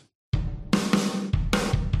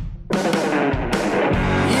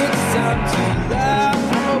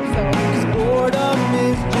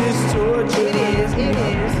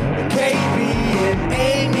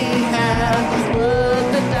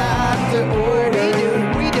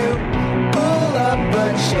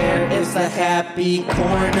the happy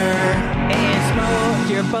corner. And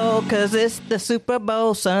smoke your bowl, cause it's the Super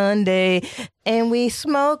Bowl Sunday. And we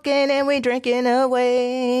smoking and we drinking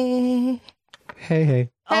away.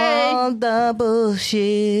 Hey. All the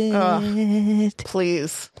bullshit.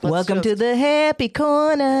 Please. Welcome to the happy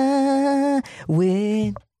corner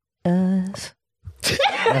with us.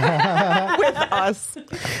 With us.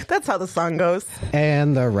 That's how the song goes.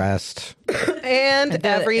 And the rest. And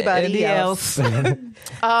everybody else.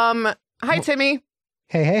 Hi, Timmy.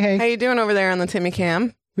 Hey. How you doing over there on the Timmy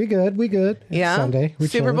cam? We good. It's Yeah. Sunday. We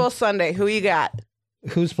Super chilling. Bowl Sunday. Who you got?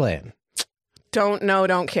 Who's playing? Don't know,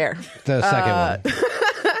 don't care. The second one.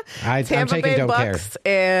 I'm Tampa taking Bay don't Bucks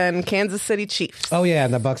and Kansas City Chiefs. care. Oh, yeah.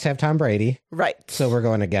 And the Bucks have Tom Brady. Right. So we're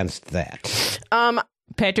going against that.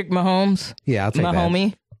 Patrick Mahomes. Yeah, I'll take My that.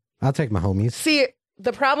 homie. I'll take my homies. See,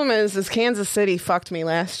 the problem is Kansas City fucked me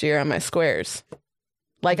last year on my squares.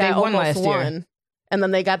 Like They I won almost last year. won. And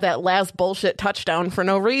then they got that last bullshit touchdown for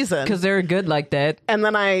no reason. Because they're good like that. And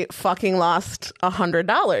then I fucking lost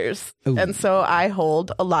 $100. Ooh. And so I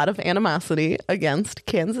hold a lot of animosity against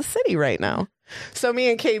Kansas City right now. So me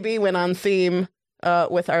and KB went on theme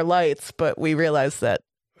with our lights, but we realized that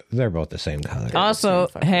They're both the same color. Also,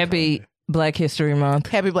 fucking happy Black History Month,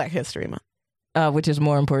 Happy Black History Month. which is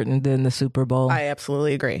more important than the Super Bowl. I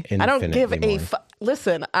absolutely agree. I don't give Infinitely a more.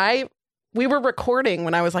 listen. We were recording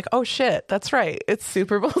when I was like, oh shit, that's right, it's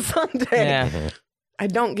Super Bowl Sunday. Yeah. I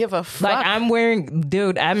don't give a fuck. Like I'm wearing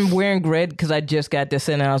red because I just got this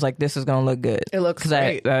in and I was like, this is gonna look good. It looks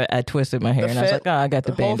because great. I twisted my hair The and I was fit, like, oh, I got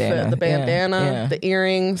the whole bandana, fit, the bandana, yeah. the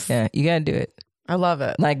earrings. Yeah, you gotta do it. I love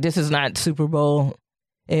it. Like this is not Super Bowl.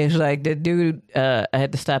 It's like the dude. I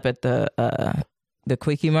had to stop at the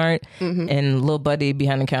Quickie Mart, Mhm. and little buddy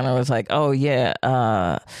behind the counter was like, "Oh yeah,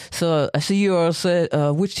 so I see you all said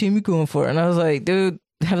which team you going for?" And I was like, "Dude,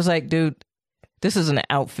 this is an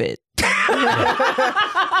outfit."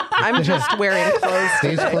 I'm just wearing clothes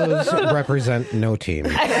These today. clothes represent no team.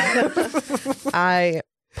 I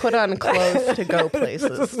put on clothes to go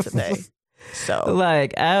places today. So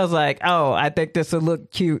Like I was like, "Oh, I think this will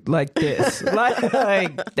look cute like this." like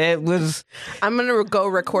that was I'm going to go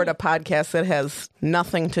record a podcast that has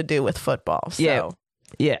nothing to do with football. So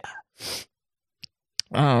yeah.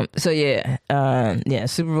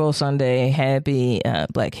 Super Bowl Sunday, happy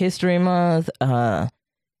Black History Month.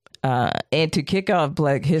 And to kick off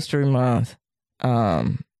Black History Month,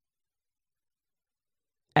 I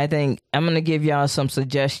think I'm gonna give y'all some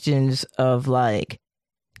suggestions of like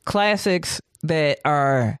classics that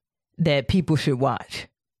people should watch.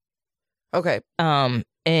 Okay.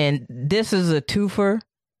 And this is a twofer.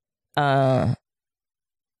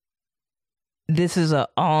 This is a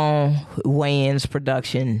all Wayans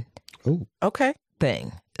production Ooh. Okay.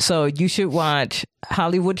 thing. So you should watch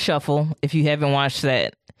Hollywood Shuffle if you haven't watched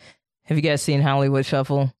that. Have you guys seen Hollywood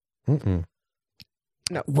Shuffle? Mm-mm.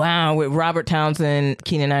 Wow, with Robert Townsend,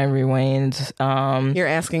 Keenan Ivory Wayans. You're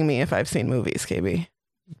asking me if I've seen movies, KB.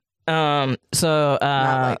 So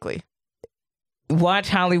Not likely. watch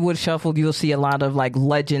Hollywood Shuffle. You'll see a lot of like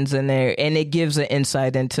legends in there, and it gives an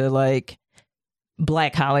insight into like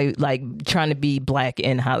Black Hollywood, like trying to be black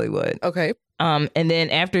in Hollywood. Okay. And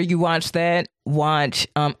then after you watch that, watch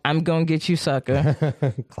I'm Gonna Get You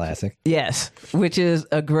Sucker. Classic. Yes, which is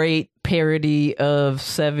a great parody of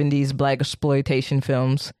 70s black exploitation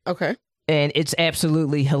films. Okay. And it's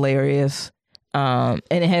absolutely hilarious. And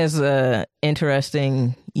it has a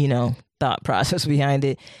interesting, thought process behind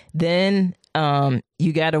it. Then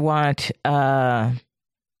you got to watch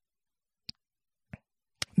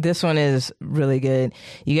this one is really good.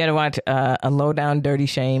 You got to watch A Low Down Dirty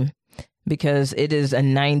Shame, because it is a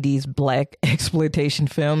 90s black exploitation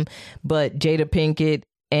film, but Jada Pinkett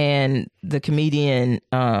and the comedian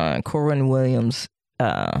Corwin Williams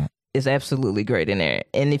is absolutely great in there.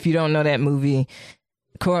 And if you don't know that movie,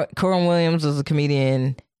 Corwin Williams is a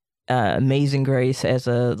comedian, Amazing Grace as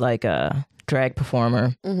a drag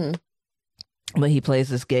performer. Mm-hmm. But he plays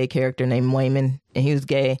this gay character named Wayman, and he was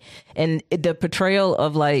gay. And the portrayal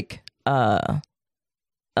of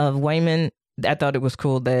Wayman, I thought it was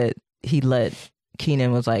cool that he let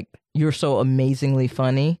Keenan was like, "You're so amazingly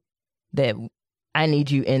funny that I need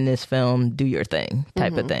you in this film, do your thing,"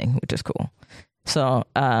 type of thing, which is cool. So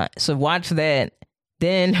watch that,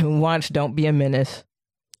 then watch Don't Be a Menace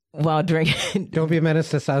while drinking. Don't be a menace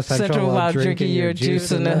to South Central, while drinking your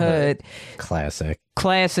juice in the hood. Classic.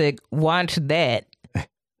 Watch that,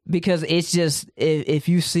 because it's just, if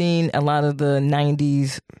you've seen a lot of the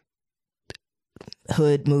 90s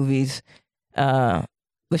hood movies, but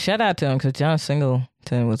shout out to him because John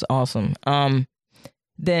Singleton was awesome.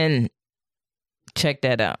 Then check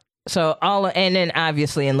that out. So and then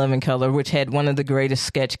obviously In Living Color, which had one of the greatest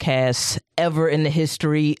sketch casts ever in the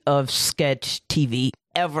history of sketch TV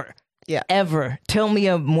ever. Yeah. Ever. Tell me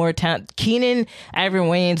a more talent. Keenan Ivory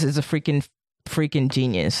Wayans is a freaking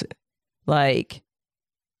genius. Like,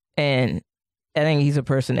 and I think he's a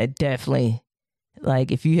person that definitely,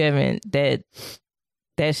 like, if you haven't,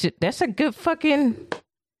 that's a good fucking,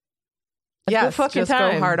 yes, good fucking just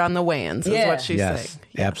time. go hard on the Wayans is what she's Yes,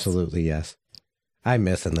 saying. absolutely, yes. I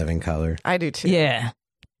miss In Living Color. I do too. Yeah.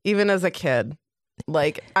 Even as a kid.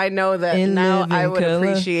 Like, I know that In now Living I would Color.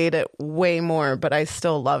 appreciate it way more, but I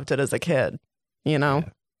still loved it as a kid. You know? Yeah.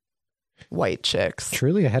 White chicks.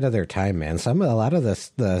 Truly ahead of their time, man. A lot of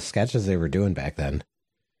the sketches they were doing back then.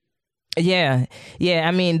 Yeah. Yeah.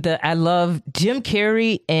 I mean, I love Jim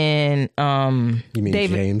Carrey and You mean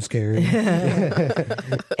David, James Carrey?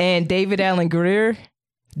 and David Allen Greer.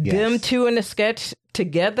 Yes. Them two in the sketch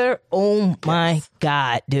together. Oh my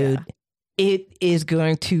God, dude. Yeah. It is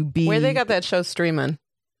going to be Where they got that show streaming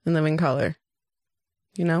in Living Color?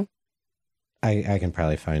 You know? I can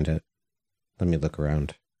probably find it. Let me look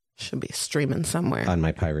around Should be streaming somewhere on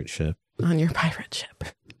my pirate ship. on your pirate ship.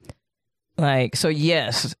 like, so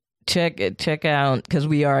yes, check out, because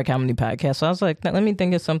we are a comedy podcast. So I was like, let me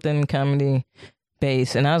think of something comedy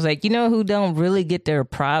based. And I was like, you know who don't really get their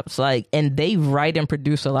props? Like, and they write and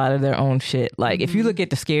produce a lot of their own shit. Like, if you look at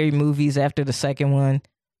the Scary Movies after the second one,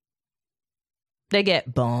 they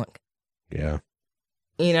get bunk. Yeah.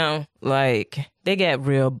 You know, like, they get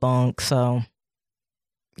real bunk. So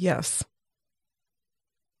Yes.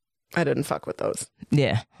 I didn't fuck with those.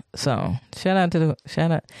 yeah. So shout out,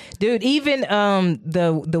 dude. Even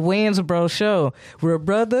the Wayans Bros show. We're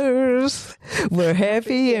brothers. We're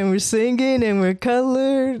happy and we're singing and we're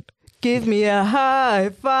colored. Give me a high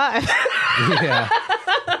five. Yeah.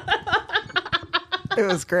 It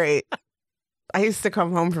was great. I used to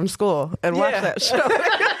come home from school and watch that show.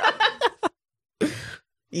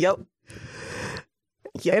 Yep.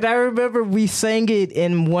 And I remember we sang it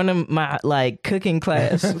in one of my like cooking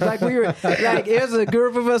class. Like we were like, it was a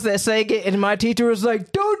group of us that sang it, and my teacher was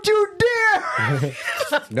like, "Don't you dare!"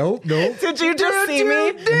 Nope. Did you just see me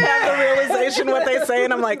have the realization what they say?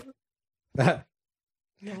 And I'm like,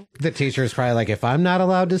 The teacher's probably like, if I'm not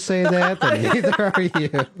allowed to say that, then neither are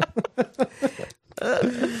you.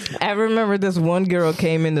 I remember this one girl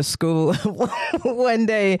came into school one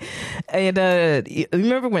day, and you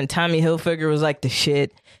remember when Tommy Hilfiger was like the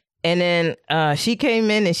shit? And then she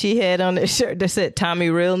came in and she had on a shirt that said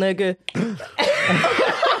 "Tommy Real Nigga"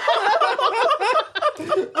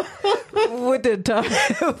 with the Tommy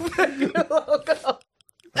Hilfiger logo.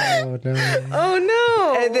 Oh, no. oh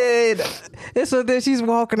no. And then she's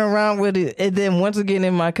walking around with it. And then once again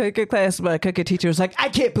in my cooking class, my cooking teacher was like, "I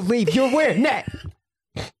can't believe you're wearing that.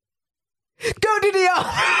 Go to the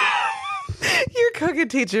office." Your cooking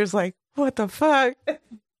teacher's like, what the fuck?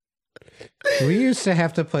 We used to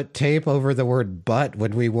have to put tape over the word butt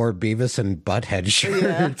when we wore Beavis and Butthead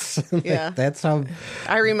shirts. Yeah. That's how.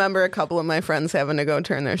 I remember a couple of my friends having to go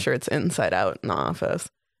turn their shirts inside out in the office.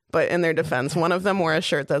 But in their defense, one of them wore a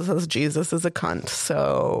shirt that says Jesus is a cunt.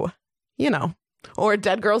 So, you know. Or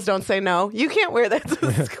Dead Girls Don't Say No. You can't wear that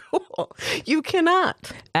to school. You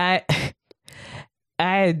cannot. I,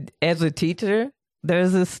 as a teacher,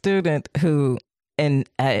 there's a student who, and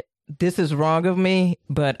this is wrong of me,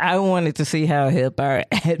 but I wanted to see how hip our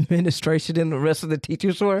administration and the rest of the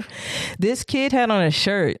teachers were. This kid had on a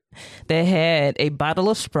shirt that had a bottle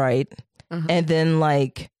of Sprite and then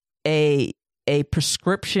like a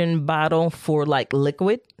prescription bottle for like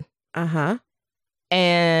liquid. Uh-huh.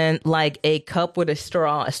 And like a cup with a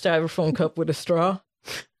straw, a styrofoam cup with a straw.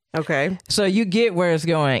 Okay. So you get where it's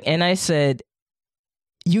going. And I said,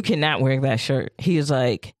 you cannot wear that shirt. He was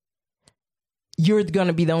like, you're going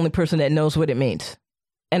to be the only person that knows what it means.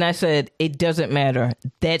 And I said, it doesn't matter.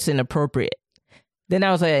 That's inappropriate. Then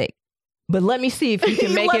I was like, but let me see if you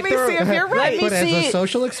can make it through. Let me see if you're right. But as a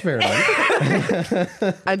social experiment.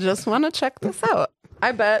 I just want to check this out.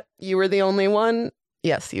 I bet you were the only one.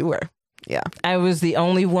 Yes, you were. Yeah. I was the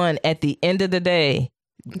only one at the end of the day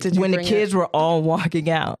when the kids were all walking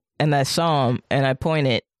out, and I saw him and I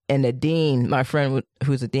pointed, and the dean, my friend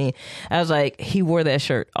who's a dean, I was like, he wore that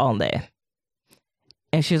shirt all day.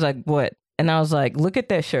 And she's like, what? And I was like, look at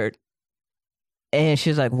that shirt. And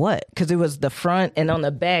she's like, what? Because it was the front, and on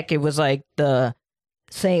the back, it was like the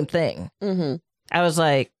same thing. Mm-hmm. I was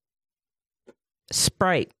like,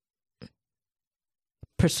 Sprite,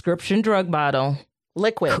 prescription drug bottle,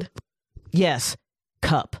 Liquid. yes,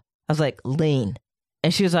 cup. I was like, lean.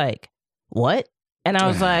 And she was like, what? And I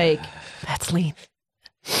was like, That's lean.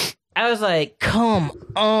 I was like, come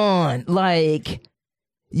on. Like,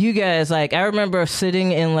 you guys, like, I remember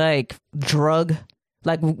sitting in like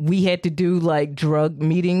we had to do like drug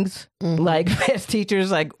meetings, like as teachers,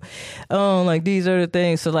 like, oh, like these are the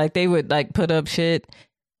things. So like they would like put up shit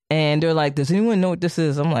and they're like, does anyone know what this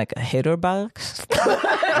is? I'm like, a hitter box? I'm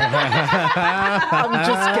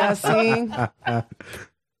just guessing.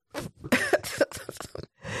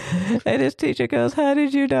 And this teacher goes, how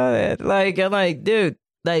did you know that? Like, I'm like, dude,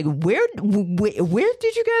 like, where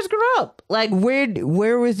did you guys grow up? Like,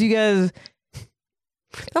 where was you guys?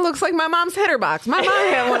 That looks like my mom's hitter box. My mom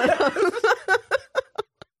had one of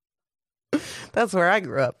those. That's where I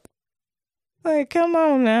grew up. Like, come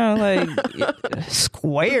on now, like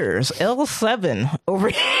squares, L7 over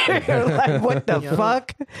here. Like, what the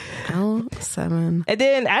fuck? L7. And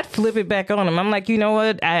then I'd flip it back on him. I'm like, you know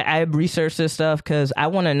what? I researched this stuff because I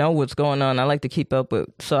want to know what's going on. I like to keep up with,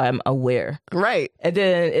 so I'm aware. Right. And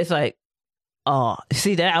then it's like, oh,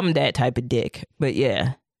 see that I'm that type of dick. But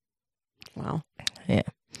yeah. Wow. Yeah.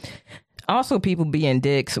 Also, people being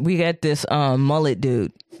dicks. We got this mullet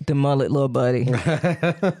dude, the mullet little buddy.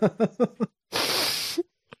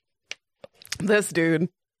 This dude.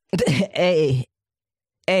 Hey,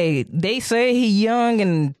 they say he young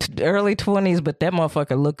and early 20s, but that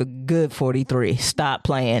motherfucker look a good 43. Stop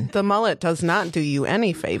playing. The mullet does not do you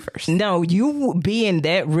any favors. No, you being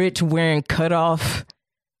that rich wearing cut off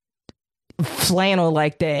flannel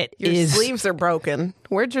like that Your sleeves are broken.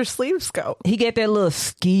 Where'd your sleeves go? He got that little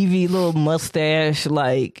skeevy little mustache.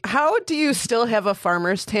 Like, how do you still have a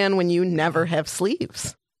farmer's tan when you never have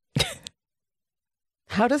sleeves?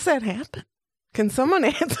 How does that happen? Can someone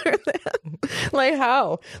answer that? Like,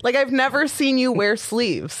 how? Like, I've never seen you wear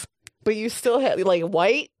sleeves, but you still have, like,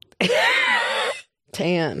 white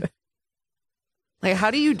tan. Like, how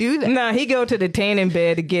do you do that? Nah, he go to the tanning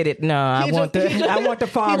bed to get it. No, I want the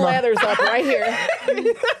farmer. He lathers up right here.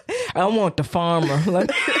 I want the farmer.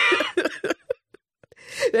 Like,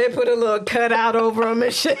 they put a little cutout over him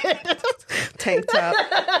and shit. Tank top.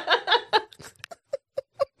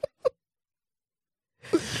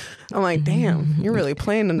 I'm like, damn, you're really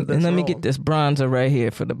playing into this. And let me role. get this bronzer right here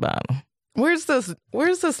for the bottom. Where's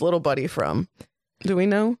this little buddy from? Do we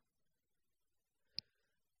know?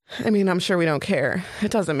 I mean, I'm sure we don't care.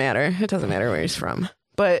 It doesn't matter. It doesn't matter where he's from.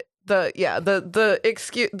 But the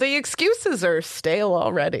excuses are stale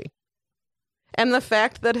already. And the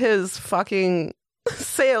fact that his fucking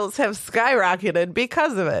sales have skyrocketed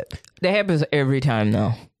because of it. That happens every time,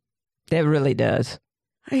 though. That really does.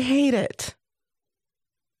 I hate it.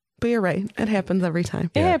 But you're right. It happens every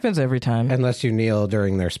time. It happens every time. Unless you kneel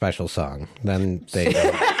during their special song. Then they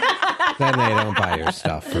don't buy your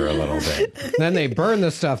stuff for a little bit. Then they burn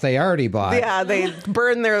the stuff they already bought. Yeah, they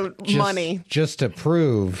burn their money. Just to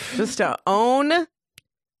prove. Just to own.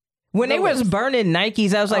 When they was burning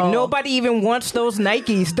Nikes, I was like, nobody even wants those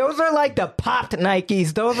Nikes. Those are like the popped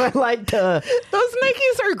Nikes. Those are like the... Those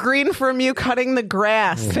Nikes are green from you cutting the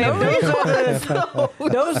grass. Those are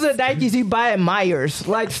the Nikes you buy at Myers.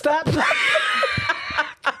 Like, stop. Those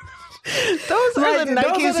are the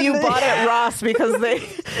Nikes you bought at Ross because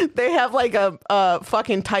they have like a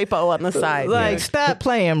fucking typo on the side. Like, stop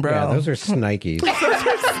playing, bro. Yeah, those are Snikes.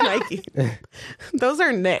 Those are Nike. Those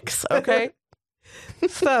are Nicks, okay?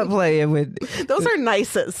 Stop playing with... Those are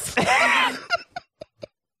Nices.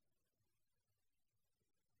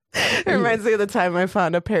 It reminds me of the time I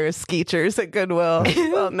found a pair of Skeechers at Goodwill.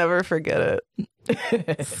 I'll never forget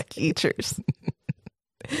it. Skeechers.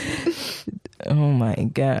 Oh my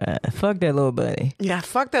God. Fuck that little buddy. Yeah,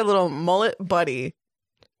 fuck that little mullet buddy.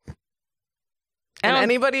 And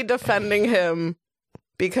anybody defending him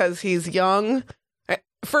because he's young,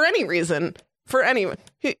 for any reason, for anyone.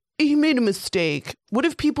 He made a mistake. What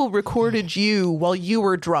if people recorded you while you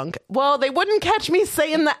were drunk? Well, they wouldn't catch me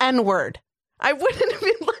saying the N-word. I wouldn't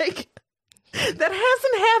be like,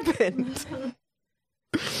 that hasn't happened.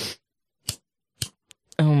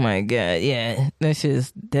 Oh my God, yeah, that's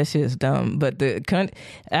just dumb. But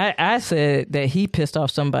I said that he pissed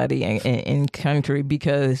off somebody in country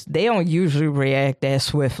because they don't usually react that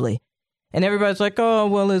swiftly, and everybody's like, oh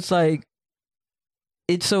well, it's like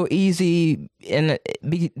it's so easy,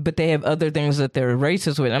 but they have other things that they're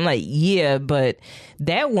racist with. I'm like, yeah, but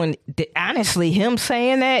that one, honestly, him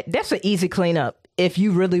saying that's an easy cleanup if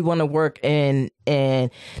you really want to work and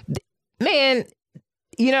man.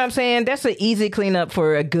 You know what I'm saying? That's an easy cleanup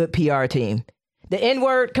for a good PR team. The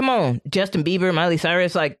N-word, come on. Justin Bieber, Miley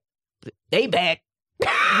Cyrus, like, they back.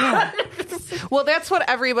 Yeah. Well, that's what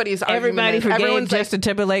everybody's argument Everybody is. forgave Everyone's Justin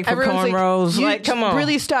Timberlake for everyone's cornrows. Like, come on.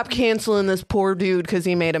 Really stop canceling this poor dude because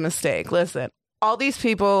he made a mistake. Listen, all these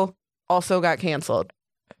people also got canceled.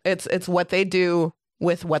 It's what they do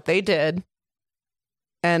with what they did.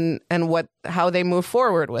 and how they move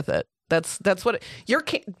forward with it. That's what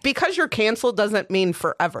because you're canceled doesn't mean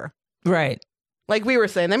forever. Right. Like we were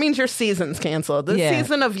saying, that means your season's canceled. The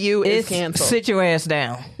season of you is canceled. Sit your ass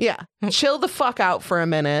down. Yeah. Chill the fuck out for a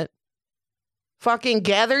minute. Fucking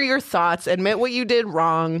gather your thoughts. Admit what you did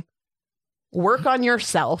wrong. Work on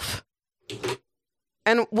yourself.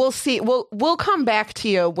 And we'll see. We'll come back to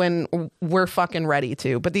you when we're fucking ready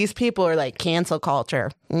to. But these people are like, cancel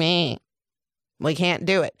culture. Meh. We can't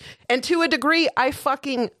do it. And to a degree, I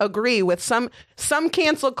fucking agree with some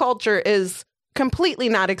cancel culture is completely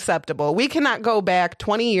not acceptable. We cannot go back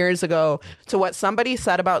 20 years ago to what somebody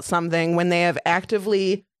said about something when they have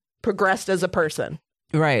actively progressed as a person.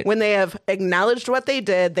 Right. When they have acknowledged what they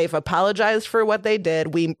did, they've apologized for what they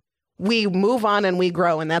did. We move on and we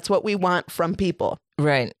grow, and that's what we want from people.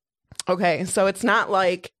 Right. Okay, so it's not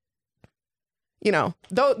like, you know,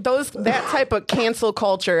 that type of cancel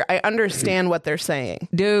culture. I understand what they're saying.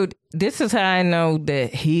 Dude, this is how I know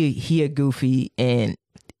that he a goofy and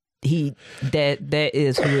that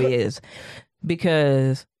is who he is.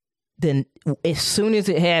 Because then as soon as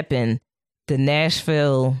it happened, the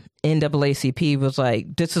Nashville NAACP was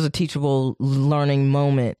like, this is a teachable learning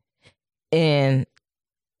moment. And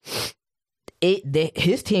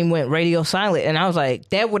his team went radio silent. And I was like,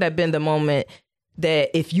 that would have been the moment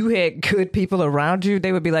that if you had good people around you,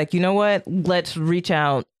 they would be like, you know what, let's reach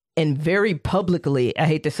out and very publicly, I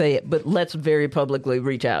hate to say it, but let's very publicly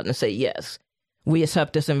reach out and say, yes, we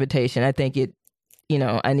accept this invitation. I think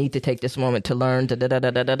I need to take this moment to learn.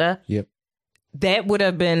 Yep. That would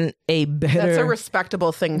have been a better. That's a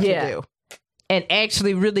respectable thing to do. And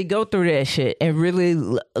actually really go through that shit and really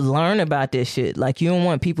learn about this shit. Like, you don't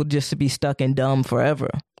want people just to be stuck in dumb forever.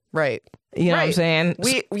 Right. You know what I'm saying?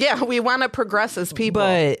 We want to progress as people.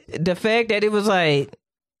 But the fact that it was like,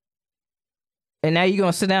 and now you're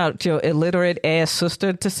going to sit down with your illiterate ass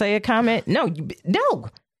sister to say a comment?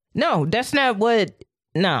 No, that's not what,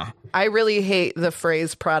 no. I really hate the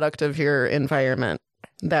phrase product of your environment.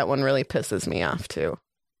 That one really pisses me off too.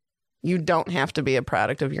 You don't have to be a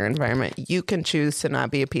product of your environment. You can choose to not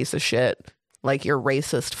be a piece of shit like your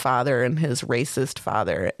racist father and his racist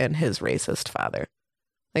father and his racist father.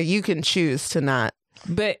 Like, you can choose to not.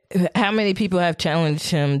 But how many people have challenged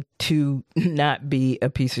him to not be a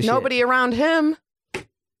piece of shit? Nobody around him.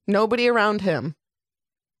 Nobody around him.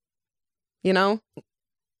 You know?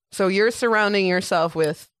 So you're surrounding yourself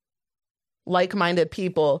with like-minded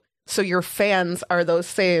people. So your fans are those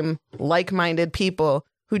same like-minded people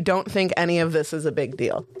who don't think any of this is a big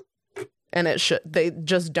deal. And they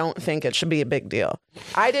just don't think it should be a big deal.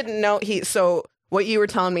 I didn't know so what you were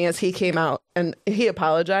telling me is he came out and he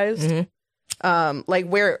apologized. Mm-hmm.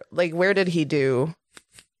 Where did he do?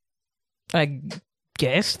 I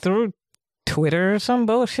guess through Twitter or some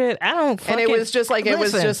bullshit. I don't fucking... And it was just like,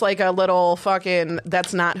 a little fucking,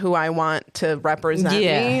 that's not who I want to represent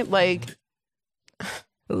me. Like...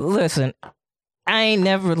 Listen, I ain't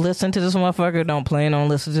never listened to this motherfucker. Don't plan on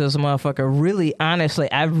listening to this motherfucker. Really, honestly,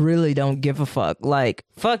 I really don't give a fuck. Like,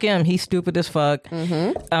 fuck him. He's stupid as fuck.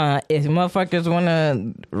 Mm-hmm. If motherfuckers want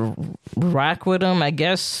to rock with him, I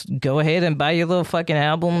guess go ahead and buy your little fucking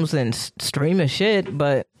albums and stream his shit.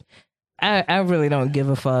 But I really don't give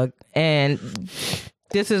a fuck. And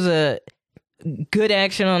this is a good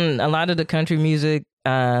action on a lot of the country music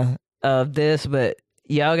of this, but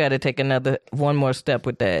y'all got to take one more step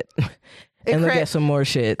with that. And look at some more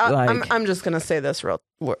shit. I'm just gonna say this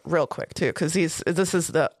real quick too, because this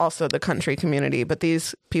is also the country community, but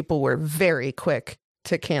these people were very quick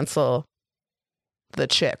to cancel the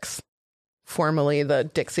Chicks, formerly the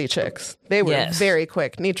Dixie Chicks. They were very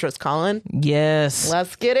quick. Nitra's calling. Yes,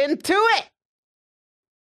 let's get into it.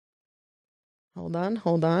 Hold on.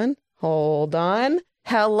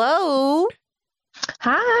 Hello.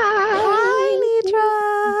 Hi,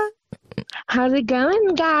 Nitra. How's it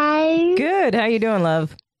going, guys? Good. How you doing,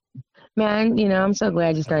 love? Man, I'm so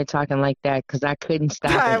glad you started talking like that because I couldn't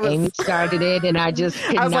stop it. Aimee started it, and I just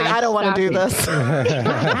could I was not like, I don't want to do this.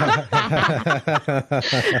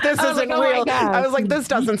 This isn't real. I was like, this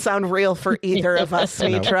doesn't sound real for either of us,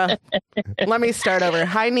 Nitra. Let me start over.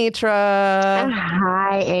 Hi, Nitra.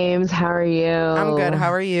 Hi, Ames. How are you? I'm good.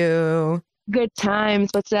 How are you? Good times.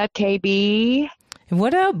 What's up, KB?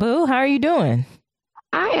 What up, boo? How are you doing?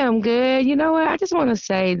 I am good. You know what? I just want to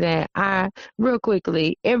say that real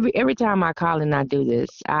quickly, every time I call and I do this,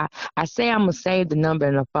 I say I'm going to save the number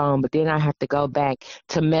in the phone, but then I have to go back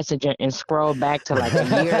to Messenger and scroll back to like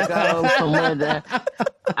a year ago from where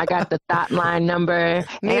I got the thought line number.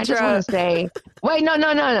 And I just want to say, wait, no. And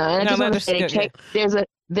I just want to say,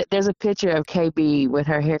 there's a picture of KB with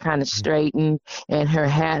her hair kind of straightened and her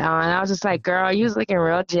hat on. I was just like, girl, you was looking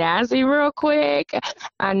real jazzy real quick.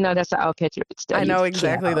 I know that's an old picture. But I know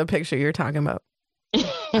exactly the picture you're talking about.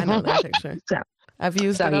 I know that picture. I've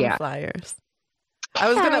used it on flyers.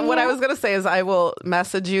 What I was gonna say is I will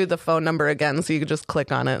message you the phone number again so you can just click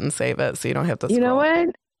on it and save it so you don't have to scroll. You know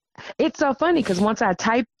what? It's so funny because once I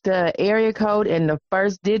type the area code and the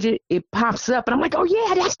first digit, it pops up and I'm like, oh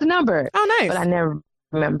yeah, that's the number. Oh, nice. But I never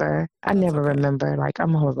remember. Like,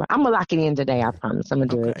 I'm horrible. I'm gonna lock it in today. I promise. I'm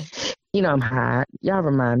gonna do it. You know, I'm hot. Y'all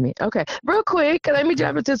remind me. Okay, real quick, let me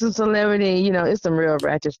jump into some celebrity. You know, it's some real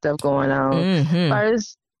ratchet stuff going on. Mm-hmm.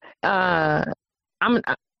 First,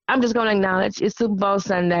 I'm just gonna acknowledge it's Super Bowl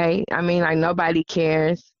Sunday. I mean, like nobody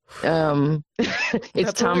cares.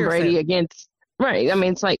 It's Tom Brady against. Right. I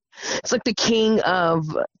mean, it's like the king of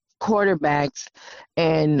quarterbacks,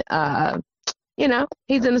 and you know,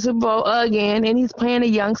 he's in the Super Bowl again, and he's playing a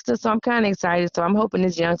youngster, so I'm kind of excited. So I'm hoping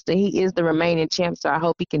this youngster, he is the remaining champ, so I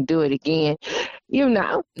hope he can do it again. You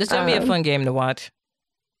know, it's gonna be a fun game to watch.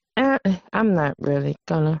 I'm not really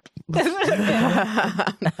gonna.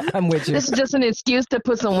 I'm with you. This is just an excuse to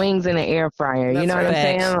put some wings in an air fryer. You know what I'm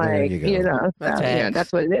saying? Like, you know,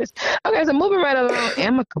 that's what it is. Okay, so moving right along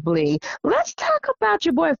amicably, let's talk about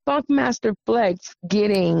your boy Funkmaster Flex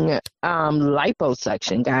getting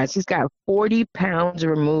liposuction, guys. He's got 40 pounds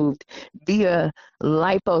removed via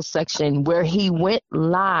liposuction where he went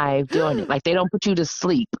live doing it. Like, they don't put you to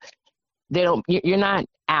sleep. You're not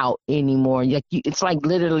out anymore. It's like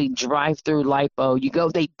literally drive-through lipo. You go,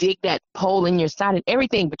 they dig that pole in your side and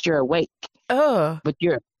everything, but you're awake. But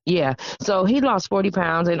so he lost 40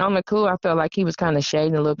 pounds, and on the cool, I felt like he was kind of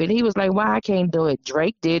shading a little bit. He was like, why I can't do it?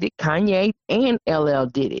 Drake did it, Kanye and LL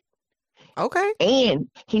did it. Okay. And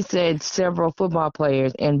he said several football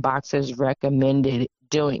players and boxers recommended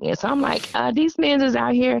doing it. So I'm like, these men is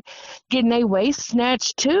out here getting their waist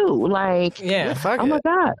snatched too. Like, oh my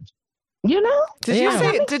God. You know?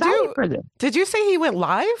 Did you say he went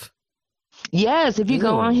live? Yes, if you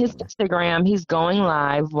go on his Instagram, he's going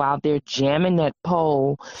live while they're jamming that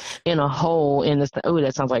pole in a hole in the. Oh,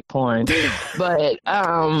 that sounds like porn. But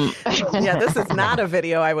this is not a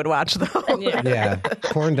video I would watch though. Yeah,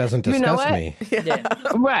 porn doesn't disgust me. Yeah.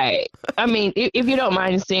 Right. I mean, if you don't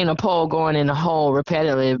mind seeing a pole going in a hole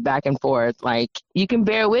repetitive back and forth, like, you can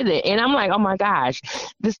bear with it. And I'm like, oh my gosh,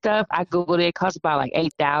 this stuff, I Googled it, cost about like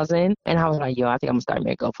 $8,000, and I was like, yo, I think I'm gonna start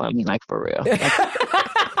making GoFundMe, like, for real.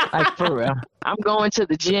 Like, for real. I'm going to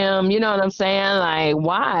the gym, you know what I'm saying? Like,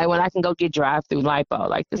 why when I can go get drive-through lipo?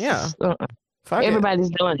 Like, this is, everybody's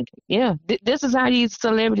doing it. Yeah. This is how these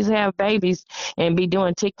celebrities have babies and be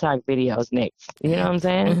doing TikTok videos next. You know what I'm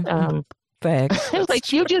saying? Facts. It's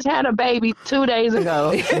like, you just had a baby 2 days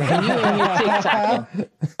ago and you in your TikTok.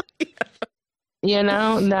 You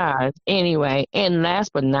know? Nah. Anyway, and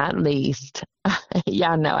last but not least,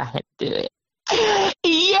 y'all know I had to do it.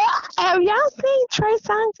 Yeah, have y'all seen Trey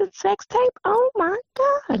Songz' sex tape? Oh my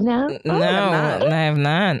God, no, I have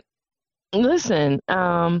not. Listen,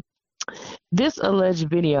 this alleged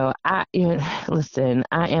video. I am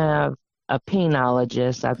a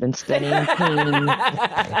penologist. I've been studying peen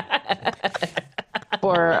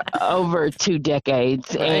for over 2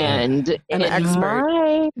 decades, and an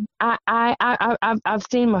expert. I've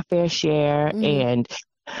seen my fair share, and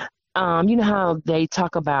you know how they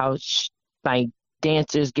talk about like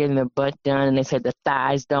dancers getting their butt done and they said the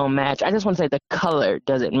thighs don't match. I just want to say the color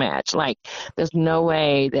doesn't match. Like, there's no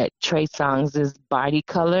way that Trey Songz' body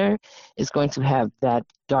color is going to have that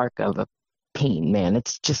dark of a peen, man.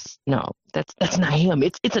 It's just, no, that's not him.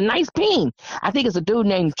 It's a nice peen. I think it's a dude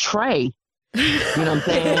named Trey. You know what I'm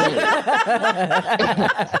saying?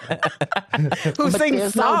 Who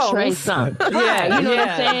sings songs? No Trey Songz. Yeah, you know what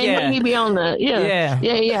I'm saying? Yeah. He be on the yeah.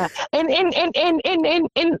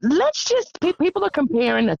 And let's just, people are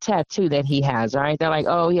comparing a tattoo that he has, right? They're like,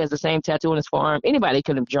 oh, he has the same tattoo on his forearm. Anybody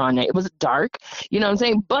could have drawn that. It was dark, you know what I'm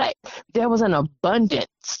saying? But there was an abundance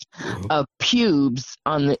of pubes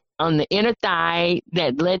on the inner thigh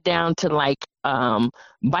that led down to like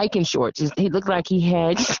biking shorts. He looked like he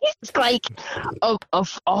had like a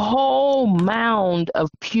whole mound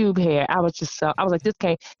of pube hair. I was like,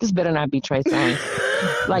 this better not be Trey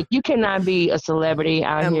Songz. Like, you cannot be a celebrity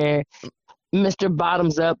out here, Mr.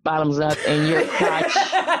 Bottoms up, and your crotch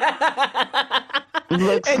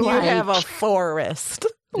looks and like you have a forest.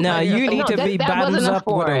 No, you need to be bottoms up.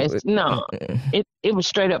 Forest. No, it was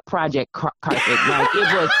straight up project carpet. Like,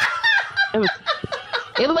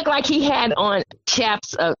 It looked like he had on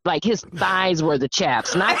chaps, like his thighs were the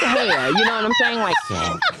chaps, not the hair. You know what I'm saying? Like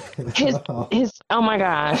his. Oh my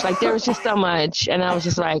gosh! Like there was just so much, and I was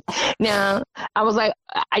just like, now I was like,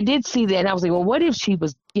 I did see that, and I was like, well, what if she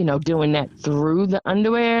was, doing that through the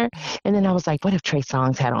underwear? And then I was like, what if Trey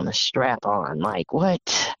Songz had on a strap on? Like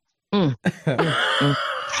what?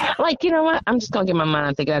 Like, you know what? I'm just going to get my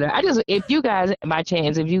mind together. If you guys, by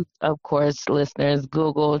chance, if you, of course, listeners,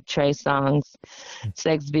 Google Trey Songz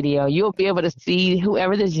sex video, you'll be able to see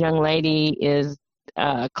whoever this young lady is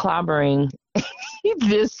clobbering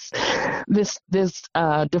this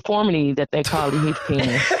deformity that they call the huge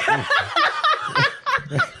penis.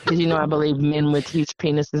 Because, I believe men with huge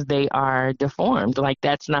penises, they are deformed. Like,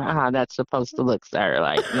 that's not how that's supposed to look, sir.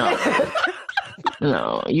 Like, no.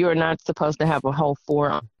 No, you're not supposed to have a whole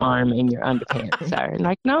forearm in your underpants, sir.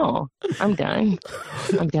 Like, no, I'm done.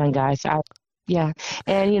 I'm done, guys. Yeah.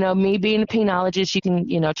 And, me being a penologist, you can,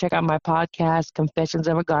 check out my podcast, Confessions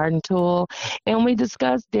of a Garden Tool. And we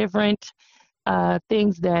discuss different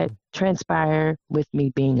things that transpire with me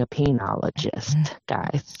being a penologist,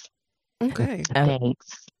 guys. Okay.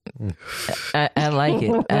 Thanks. I like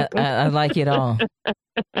it. I like it all.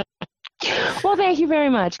 Well, thank you very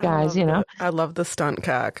much, guys. I love the stunt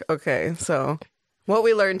cock. Okay, so what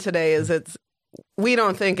we learned today is we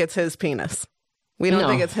don't think it's his penis. We don't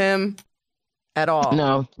think it's him at all.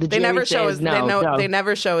 No, they never show his. They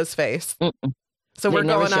never show his face. Mm-mm. So we're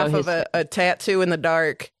going off of a tattoo in the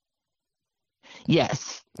dark.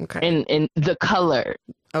 Yes. Okay. And the color.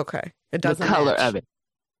 Okay. It doesn't. The color match. of it.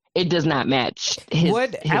 It does not match.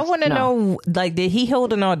 I want to know. Like, did he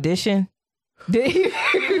hold an audition?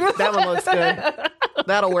 That one looks good.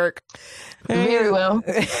 That'll work very well.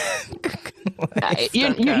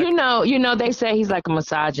 You know, they say he's like a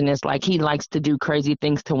misogynist. Like he likes to do crazy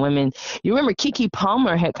things to women. You remember Keke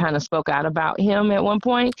Palmer had kind of spoke out about him at one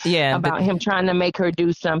point. Yeah, about him trying to make her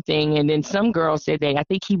do something, and then some girl said I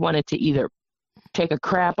think he wanted to either take a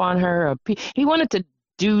crap on her or he wanted to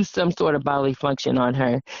do some sort of bodily function on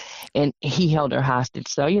her, and he held her hostage.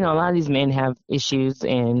 So a lot of these men have issues,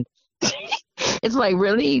 and it's like,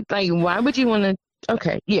 really? Like, why would you want to?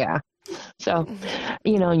 Okay, yeah. So,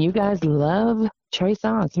 you guys love Trey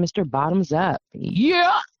Songz, Mr. Bottoms Up.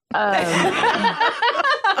 Yeah.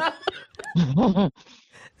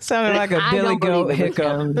 Sounded like a Billy Goat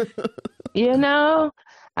hiccup. I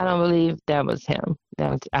don't believe that was him.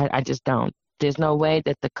 I just don't. There's no way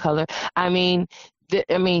that the color. The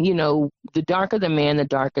darker the man, the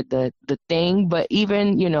darker the thing. But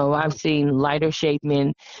even, I've seen lighter shade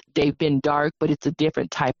men. They've been dark, but it's a different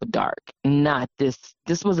type of dark. Not this.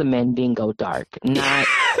 This was a Mandingo dark, not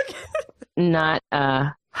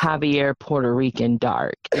Javier Puerto Rican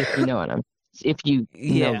dark. If you know what I'm. If you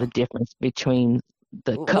know the difference between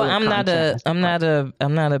the color. Well, I'm not a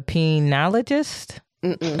penologist.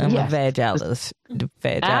 I'm a vagalist.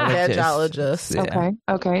 Vagalogist. Yeah.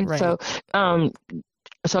 Okay. Right.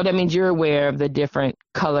 So that means you're aware of the different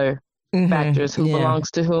color factors. Who belongs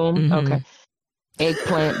to whom? Mm-hmm. Okay.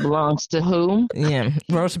 Eggplant belongs to whom? Yeah.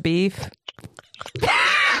 Roast beef.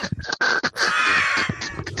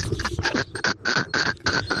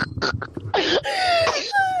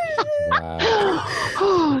 Wow.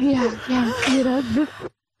 Oh yeah.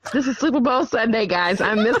 This is Super Bowl Sunday, guys.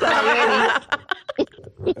 I missed already.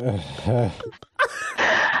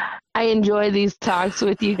 I enjoy these talks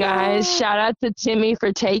with you guys. Shout out to Timmy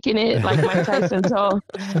for taking it, like Mike Tyson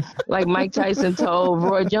told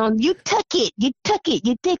Roy Jones, you took it, you take it.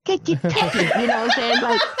 You know what I'm saying?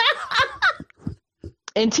 Like,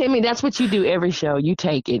 and Timmy, that's what you do every show. You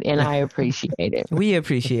take it, and I appreciate it. We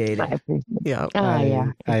appreciate it. Yeah.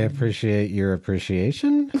 I appreciate your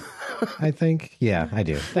appreciation, I think. Yeah, I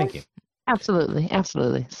do. Thank you. Absolutely.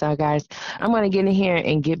 So, guys, I'm going to get in here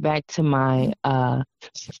and get back to my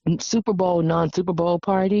Super Bowl, non-Super Bowl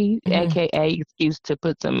party, a.k.a. excuse to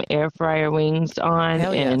put some air fryer wings on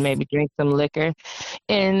and maybe drink some liquor.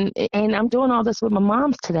 And I'm doing all this with my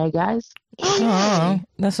moms today, guys. Oh,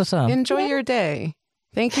 that's what's up. Enjoy your day.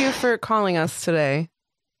 Thank you for calling us today.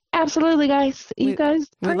 Absolutely, guys. We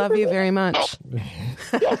love you very much.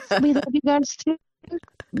 Yes, we love you guys, too.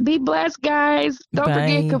 Be blessed, guys. Don't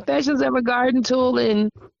forget Confessions of a Garden Tool and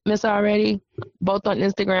Miss Already, both on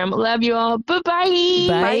Instagram. Love you all. Bye-bye.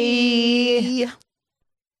 Bye.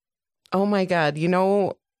 Oh, my God. You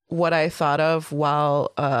know what I thought of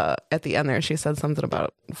while at the end there, she said something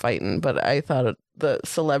about fighting, but I thought of the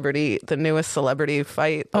newest celebrity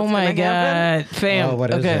fight. Oh, my God. Fam. Oh,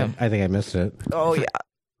 what is it? I think I missed it. Oh, yeah.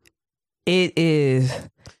 It is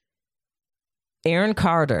Aaron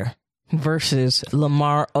Carter versus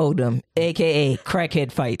Lamar Odom, a.k.a.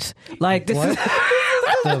 crackhead fights. Like, this is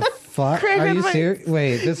The fuck? Are you serious?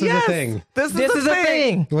 Wait, this is a thing. This is a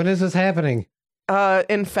thing. When is this happening?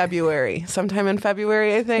 In February. Sometime in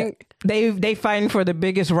February, I think. They fighting for the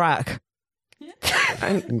biggest rock.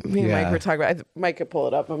 Me and Mike were talking about. Mike could pull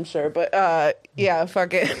it up, I'm sure, but yeah,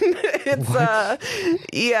 fuck it. It's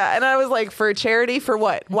yeah, and I was like, for charity, for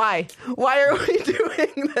what? Why are we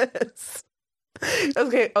doing this?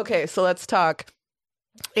 Okay, so let's talk.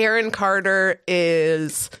 Aaron Carter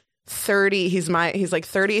is 30. He's like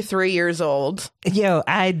 33 years old. Yo,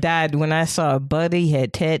 I died when I saw Buddy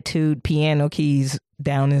had tattooed piano keys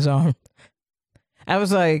down his arm. I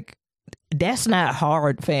was like, that's not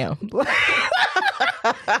hard, fam.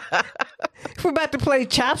 We're about to play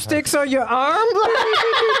chopsticks on your arm.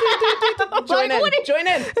 Join in.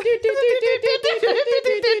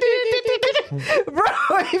 Bro,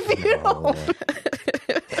 if you don't,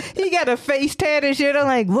 he got a face tat and shit. I'm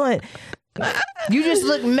like, what? You just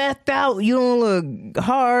look methed out. You don't look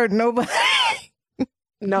hard. Nobody.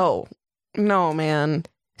 No, man.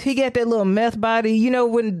 He got that little meth body. You know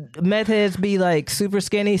when meth heads be like super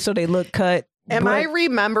skinny, so they look cut. Am I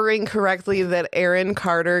remembering correctly that Aaron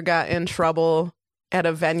Carter got in trouble at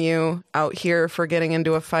a venue out here for getting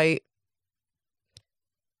into a fight?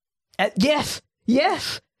 Yes.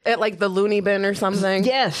 At like the loony bin or something?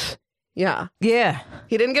 Yes. Yeah. Yeah.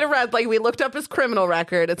 He didn't get arrested. Like, we looked up his criminal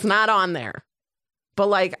record. It's not on there. But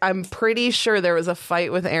like, I'm pretty sure there was a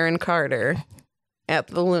fight with Aaron Carter at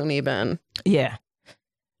the loony bin. Yeah.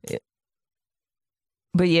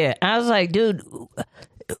 But yeah, I was like, dude.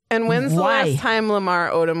 And when's the last time Lamar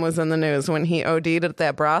Odom was in the news? When he OD'd at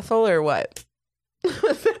that brothel or what?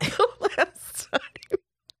 Was it the last time?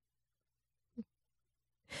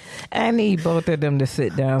 I need both of them to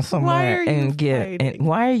sit down somewhere and get. And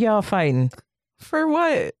why are y'all fighting? For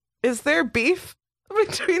what? Is there beef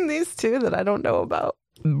between these two that I don't know about?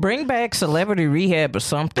 Bring back Celebrity Rehab or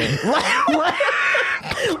something.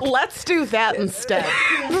 Let's do that instead.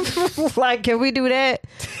 Like, can we do that?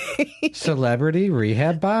 Celebrity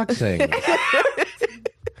Rehab Boxing.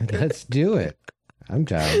 Let's do it. I'm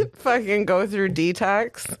down. Fucking go through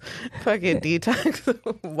detox. Fucking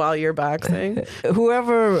detox while you're boxing.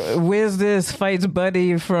 Whoever wins this fights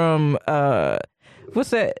Buddy from,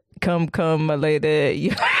 what's that? Come, my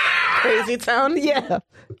lady. Crazy Town? Yeah.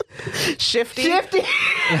 Shifty.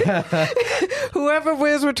 Whoever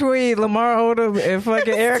wins between Lamar Odom and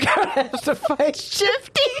fucking Eric has to fight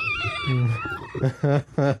Shifty.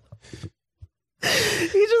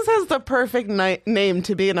 He just has the perfect name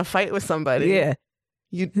to be in a fight with somebody. Yeah.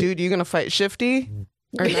 You gonna fight Shifty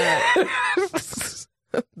or not?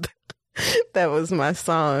 That was my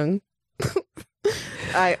song.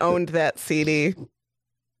 I owned that CD.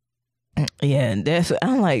 Yeah,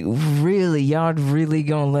 I'm like, really, y'all really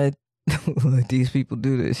gonna let these people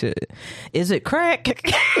do this shit? Is it crack? Do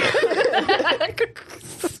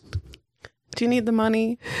you need the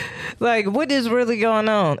money? Like, what is really going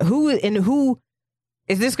on? Who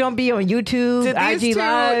is this gonna be on YouTube? IG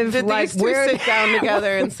Live? Did these two sit down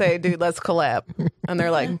together and say, dude, let's collab? And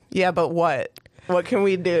they're like, yeah, but what? What can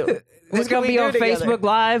we do? This is going to be on together? Facebook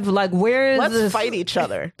Live? Like, where is Let's this? fight each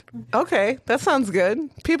other. Okay, that sounds good.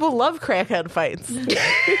 People love crackhead fights.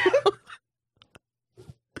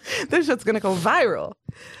 This shit's going to go viral.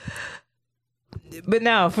 But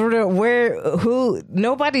now,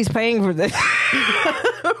 nobody's paying for this.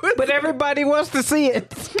 But everybody wants to see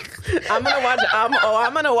it. I'm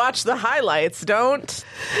gonna watch the highlights. Don't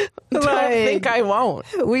think I won't.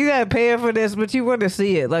 We not paying for this, but you want to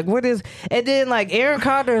see it. Like, what is? And then like Aaron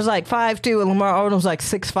Carter is like 5'2" and Lamar Odom's like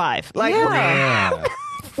 6'5". Like, yeah.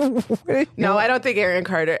 No, I don't think Aaron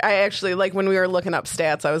Carter. I actually, like, when we were looking up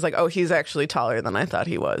stats, I was like, oh, he's actually taller than I thought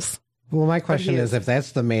he was. Well, my question is, if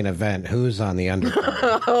that's the main event, who's on the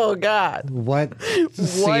undercard? Oh, God. What C-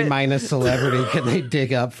 celebrity can they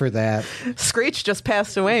dig up for that? Screech just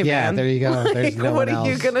passed away, yeah, man. There you go. Like, there's no what one are else.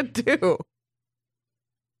 you going to do?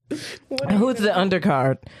 Who's the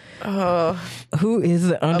undercard? Who is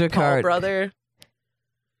the undercard? Paul brother?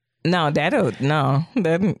 No, JJ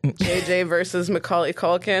versus Macaulay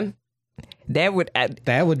Culkin? That would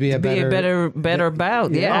be a better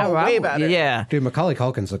bout. Yeah, way better. Yeah, dude, Macaulay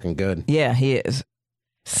Culkin's looking good. Yeah, he is.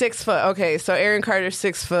 6 foot. Okay, so Aaron Carter's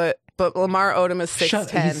 6 foot, but Lamar Odom is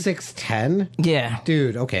 6'10". He's 6'10"? Yeah,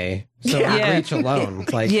 dude. Okay, so yeah. reach alone,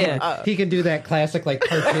 like, yeah, he can do that classic like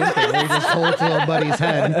cartoon thing where he just holds little buddy's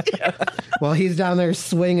head while he's down there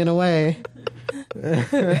swinging away.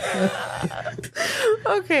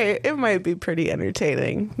 Okay, it might be pretty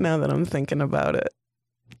entertaining now that I'm thinking about it.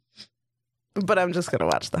 But I'm just going to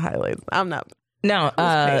watch the highlights. I'm not. No,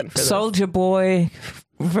 Soulja Boy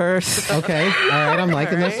verse. Okay. All right. I'm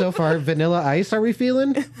liking this so far. Vanilla Ice, are we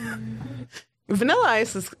feeling? Vanilla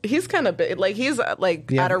Ice he's kind of big. Like he's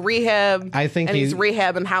like out of rehab. I think he's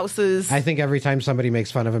rehabbing houses. I think every time somebody makes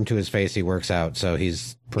fun of him to his face, he works out. So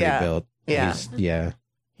he's pretty built. Yeah. Yeah.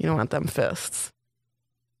 You don't want them fists.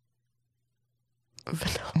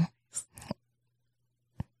 Vanilla Ice.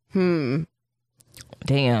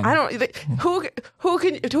 Damn. I don't.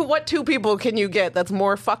 What two people can you get that's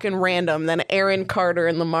more fucking random than Aaron Carter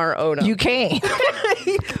and Lamar Odom? You can't.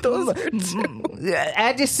 Those are two.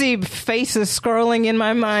 I just see faces scrolling in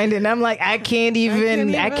my mind, and I'm like, I can't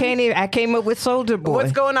even. I came up with Soldier Boy.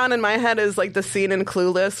 What's going on in my head is like the scene in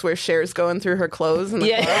Clueless where Cher's going through her clothes in the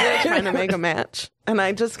closet trying to make a match, and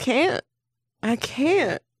I just can't. I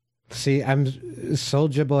can't. See, I'm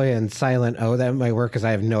Soulja Boy and Silent O. That might work because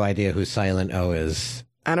I have no idea who Silent O is.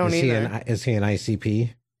 I don't either. Is he an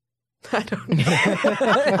ICP? I don't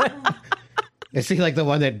know. Is he like the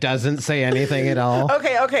one that doesn't say anything at all?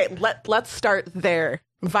 Okay. Let's start there.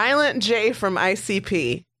 Violent J from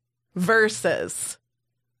ICP versus.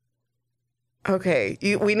 Okay,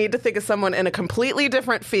 we need to think of someone in a completely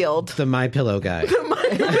different field. The My Pillow guy.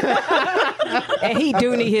 And he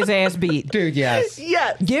do need his ass beat. Dude, yes.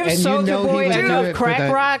 Yes. Give Soulja Boy enough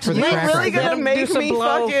crack rocks. You really gonna make me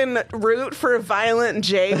fucking root for Violent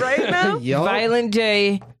J right now? Violent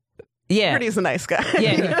J. Yeah. I heard he's a nice guy.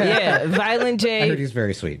 Yeah. Violent J. I heard he's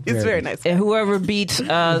very sweet. He's very nice. And whoever beats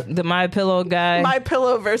the My Pillow guy. My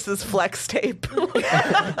Pillow versus Flex Tape.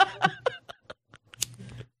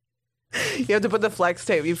 You have to put the Flex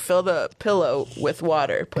Tape. You fill the pillow with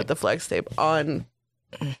water. Put the Flex Tape on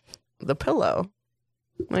the pillow.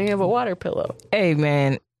 Now you have a water pillow. Hey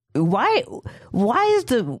man, why is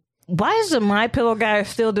the My Pillow guy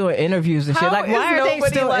still doing interviews and shit? Like, why are they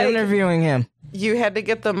still interviewing him? You had to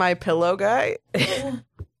get the My Pillow guy.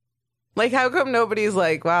 Like, how come nobody's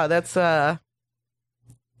like, wow, that's not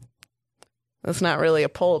really a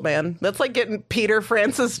poll, man. That's like getting Peter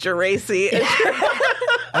Francis Geraci.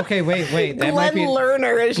 Okay, wait. That Glenn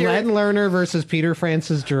Lerner is Glenn Lerner versus Peter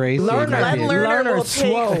Francis Geraci. Glenn Lerner will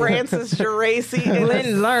take Francis Geraci in Glenn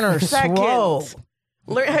Lerner swole.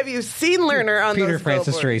 Have you seen Lerner on Peter those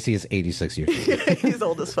Francis billboards? Geraci is 86 years old. He's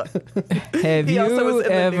old as fuck. Have you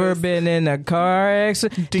ever been in a car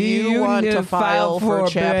accident? Do you want to file for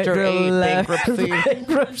Chapter 8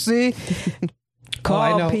 bankruptcy?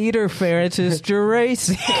 Call Peter Francis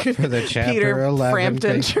Geraci for the Chapter Peter 11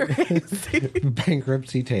 Frampton Geraci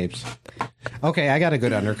bankruptcy tapes. Okay, I got a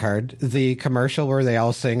good undercard. The commercial where they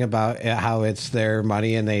all sing about how it's their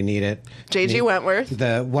money and they need it. J.G. Wentworth.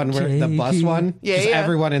 The one where the bus one. Yeah.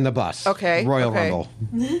 Everyone in the bus. Okay. Royal Rumble.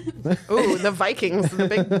 Ooh, the Vikings. The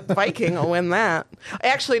big Viking will win that.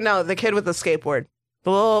 Actually, no, the kid with the skateboard.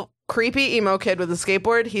 The little creepy emo kid with the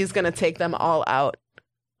skateboard, he's going to take them all out.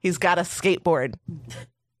 He's got a skateboard.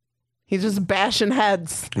 He's just bashing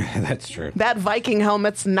heads. That's true. That Viking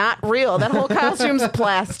helmet's not real. That whole costume's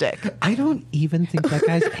plastic. I don't even think that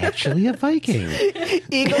guy's actually a Viking.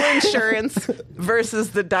 Eagle Insurance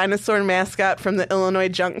versus the dinosaur mascot from the Illinois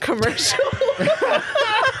Junk commercial.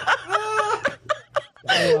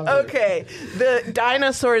 Okay, the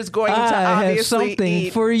dinosaur is going to obviously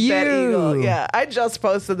eat for you. That eagle. Yeah, I just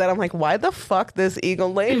posted that. I'm like, why the fuck this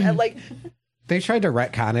eagle lame? And like, they tried to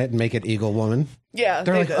retcon it and make it Eagle Woman. Yeah,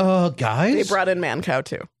 they're like, did. Guys, they brought in Man Cow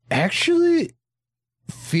too. Actually,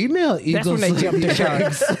 female eagles. That's when they jumped the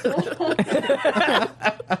sharks.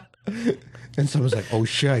 And someone's like, "Oh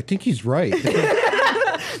shit, I think he's right."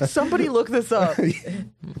 Somebody look this up.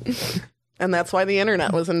 And that's why the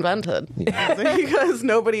internet was invented. Yeah. Because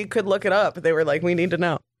nobody could look it up. They were like, we need to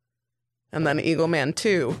know. And then Eagle Man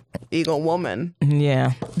 2, Eagle Woman.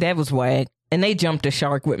 Yeah, that was whack. And they jumped the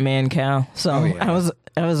shark with Man Cow. So I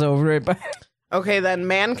was over it. But okay, then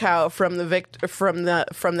Man Cow from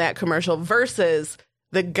that commercial versus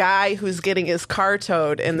the guy who's getting his car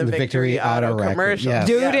towed in the Victory Auto commercial. Yes.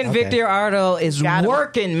 Dude in Victory Auto is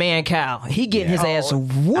working Man Cow. He getting his ass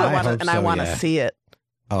whooped. I want to see it.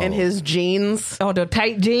 In his jeans. Oh, the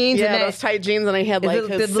tight jeans? Yeah, those tight jeans, and he had like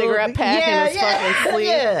his cigarette pack in his fucking sleeve.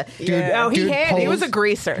 Yeah. Dude, he was a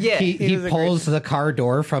greaser. Yeah. He pulls the car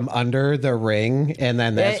door from under the ring, and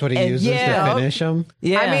then that's what he uses to finish him.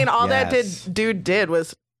 Yeah. I mean, all that dude did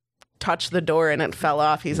was touch the door, and it fell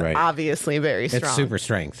off. He's obviously very strong. It's super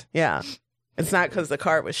strength. Yeah. It's not because the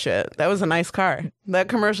car was shit. That was a nice car. That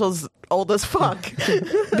commercial's old as fuck.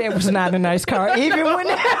 That was not a nice car. Even when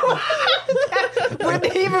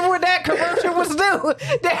that commercial was new,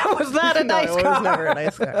 that was not a nice car. It was never a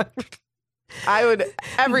nice car.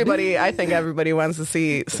 I think everybody wants to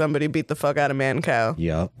see somebody beat the fuck out of Man Cow.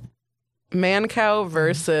 Yep. Man Cow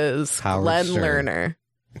versus Glenn Lerner.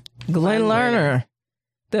 Glenn Lerner.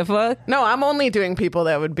 The fuck? No, I'm only doing people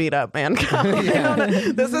that would beat up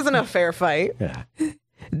Mancow. This isn't a fair fight. Yeah.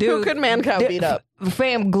 Dude, who could Mancow beat up?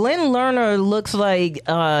 Fam, Glenn Lerner looks like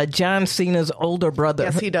John Cena's older brother.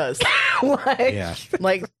 Yes, he does.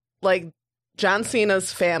 Like John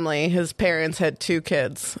Cena's family, his parents had 2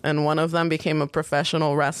 kids, and one of them became a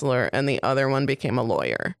professional wrestler, and the other one became a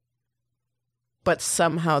lawyer. But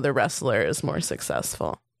somehow the wrestler is more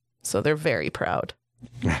successful. So they're very proud.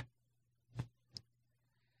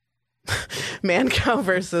 Mancow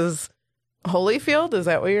versus Holyfield, is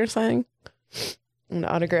that what you're saying? An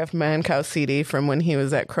autographed Mancow CD from when he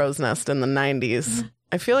was at Crow's Nest in the 90s.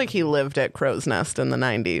 I feel like he lived at Crow's Nest in the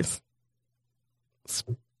 90s. It's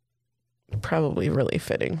probably really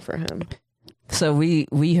fitting for him. So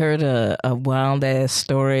we heard a wild ass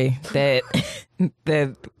story that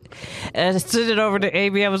that I sent it over to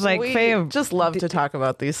Aimee. I was like, fam, just love to talk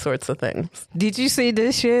about these sorts of things. Did you see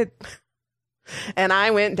this shit? And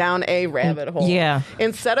I went down a rabbit hole. Yeah.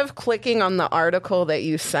 Instead of clicking on the article that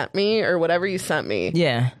you sent me or whatever you sent me,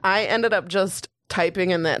 I ended up just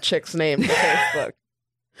typing in that chick's name to Facebook.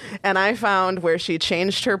 And I found where she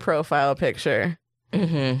changed her profile picture.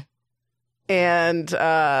 Mm-hmm. And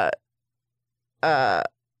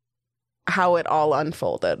how it all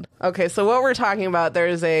unfolded. Okay, so what we're talking about,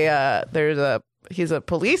 he's a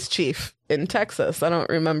police chief in Texas. I don't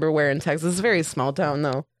remember where in Texas. It's a very small town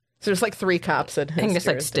though. So there's like 3 cops in his I think it's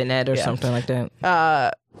like Stinnett or something like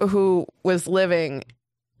that. Who was living,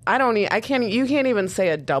 you can't even say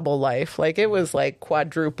a double life. Like it was like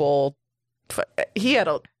quadruple. He had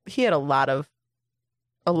a lot of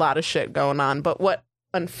shit going on. But what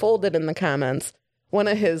unfolded in the comments, one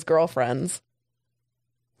of his girlfriends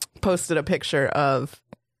posted a picture of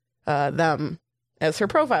them as her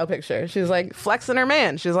profile picture. She's like flexing her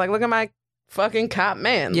man. She's like, look at my fucking cop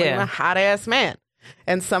man. Look at my hot ass man.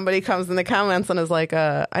 And somebody comes in the comments and is like,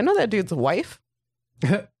 I know that dude's wife.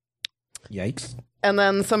 Yikes. And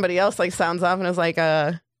then somebody else like sounds off and is like,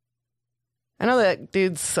 I know that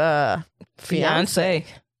dude's fiance.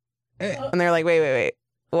 And they're like, wait,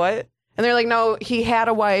 what? And they're like, no, he had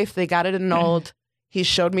a wife. They got it annulled. He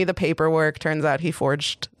showed me the paperwork. Turns out he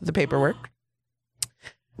forged the paperwork.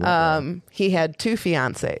 He had 2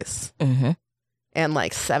 fiancés and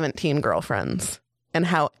like 17 girlfriends. And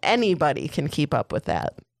how anybody can keep up with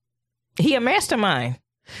that. He a mastermind.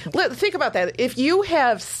 Think about that. If you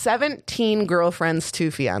have 17 girlfriends, 2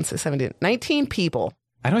 fiancés, 19 people.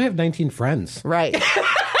 I don't have 19 friends. Right.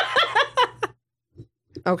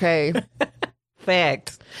 Okay.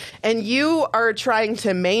 Fact. And you are trying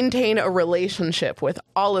to maintain a relationship with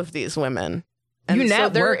all of these women. And so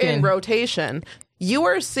they're in rotation. You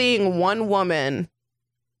are seeing one woman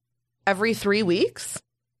every 3 weeks?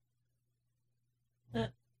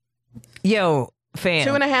 Yo, fam.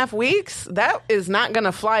 2.5 weeks? That is not going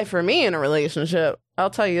to fly for me in a relationship.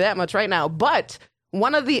 I'll tell you that much right now. But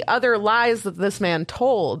one of the other lies that this man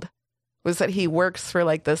told was that he works for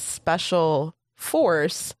like this special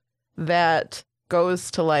force that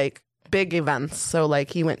goes to like big events. So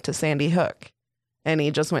like he went to Sandy Hook and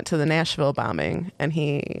he just went to the Nashville bombing and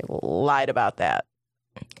he lied about that.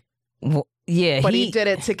 Well, yeah. But he did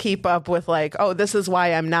it to keep up with like, oh, this is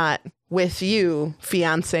why I'm not with you,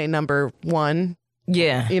 fiance number 1.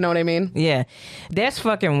 Yeah. You know what I mean? Yeah. That's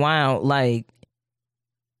fucking wild. Like,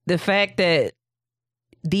 the fact that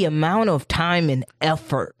the amount of time and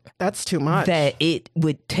effort. That's too much. That it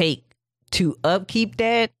would take to upkeep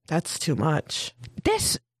that. That's too much.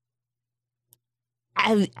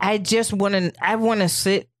 I just want to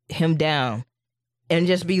sit him down and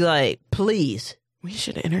just be like, please. We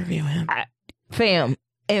should interview him. Fam.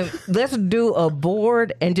 And let's do a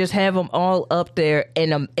board and just have them all up there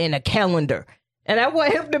in a calendar. And I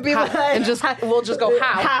want him to be like, and we'll just go,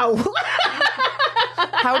 how?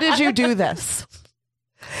 How did you do this?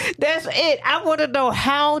 That's it. I want to know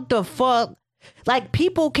how the fuck, like,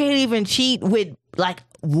 people can't even cheat with like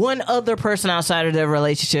one other person outside of their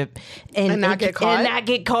relationship and not get caught? And not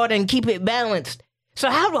get caught and keep it balanced. So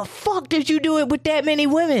how the fuck did you do it with that many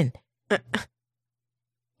women?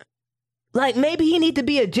 Like, maybe he need to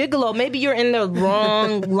be a gigolo. Maybe you're in the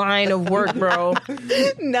wrong line of work, bro.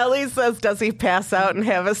 Nelly says, does he pass out and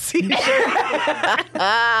have a seizure?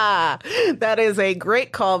 That is a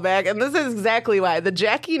great callback. And this is exactly why. The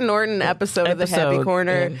Jackie Norton episode of The Happy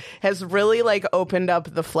Corner has really, like, opened up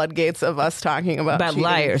the floodgates of us talking about cheating.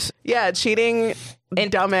 Liars. Yeah, cheating and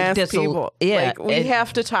dumbass people. Yeah. Like, we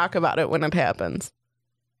have to talk about it when it happens.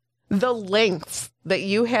 The lengths that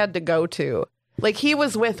you had to go to. Like, he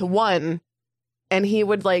was with one, and he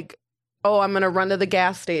would, like, oh, I'm going to run to the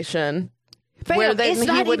gas station. Fam, where then it's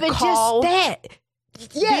not even call. Just that.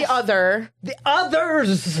 Yes. The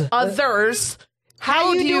others.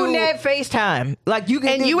 How you doing that FaceTime? Like you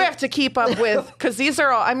can, and you have to keep up with, because these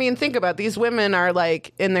are all. I mean, think about it, these women are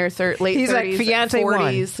like in their late 30s, he's like fiance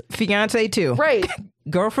 40s, 1, fiance 2, right?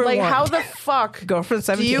 Girlfriend like 1. How the fuck girlfriend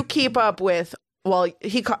 17. do you keep up with? Well,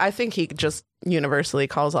 I think he just universally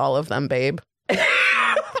calls all of them babe.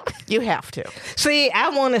 You have to. See, I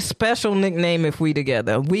want a special nickname if we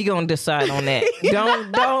together. We gonna decide on that.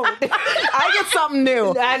 Don't. I get something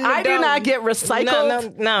new. I do not get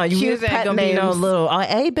recycled. No. You just ain't gonna be no little.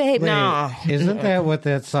 Hey, babe. Wait, no. Isn't that what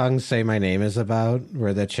that song "Say My Name" is about?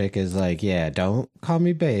 Where the chick is like, "Yeah, don't call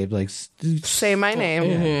me babe. Like, say my name."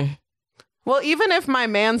 Mm-hmm. Well, even if my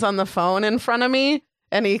man's on the phone in front of me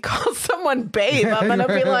and he calls someone babe, I'm gonna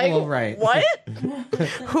be like, well, right. What?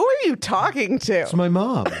 Who are you talking to? It's my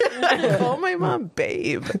mom. Call my mom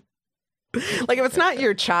babe. Like, if it's not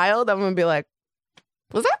your child, I'm gonna be like,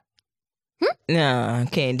 was that? No,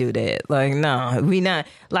 can't do that. Like, no, we not.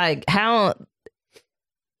 Like, how?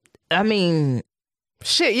 I mean,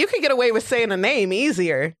 shit, you could get away with saying a name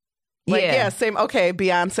easier. Like, yeah, same. Okay,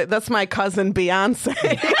 Beyonce. That's my cousin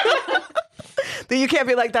Beyonce. Then you can't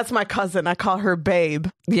be like, that's my cousin. I call her babe.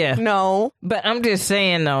 Yeah. No. But I'm just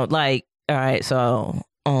saying, though, like, all right, so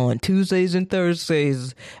on Tuesdays and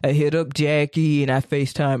Thursdays, I hit up Jackie and I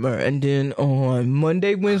FaceTime her. And then on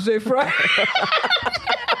Monday, Wednesday, Friday.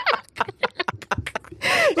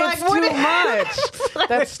 That's too much.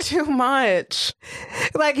 That's too much.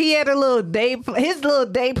 Like, he had a little day. His little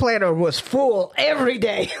day planner was full every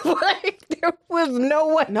day. Like, there was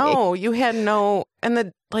no way. No, you had no.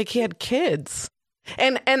 And he had kids.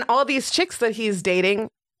 And all these chicks that he's dating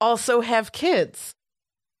also have kids.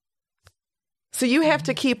 So you have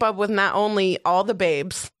to keep up with not only all the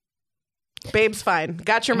babes. Babe's fine.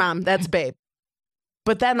 Got your mom. That's babe.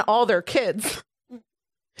 But then all their kids.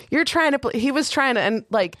 You're trying to, he was trying to, and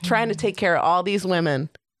trying to take care of all these women.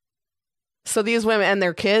 So these women and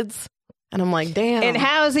their kids. And I'm like, damn. And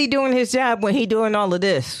how is he doing his job when he doing all of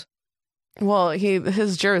this? Well,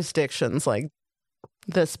 his jurisdiction's like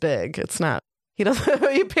this big. It's not, he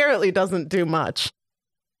apparently doesn't do much.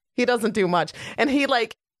 He doesn't do much. And he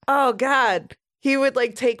oh God, he would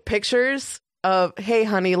take pictures of, hey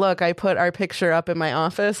honey, look, I put our picture up in my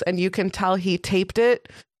office, and you can tell he taped it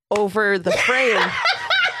over the frame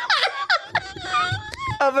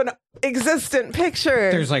of an existent picture.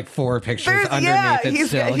 There's 4 pictures underneath it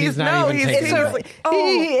still. He's not even taking it.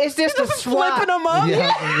 It's just a swap. Flipping them up.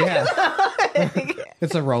 Yeah.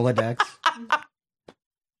 It's a Rolodex.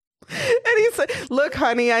 And he said, look,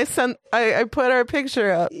 honey, I put our picture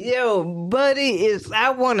up. Yo, buddy,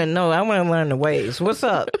 I want to know. I want to learn the ways. What's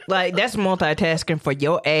up? That's multitasking for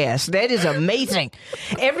your ass. That is amazing.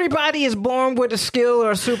 Everybody is born with a skill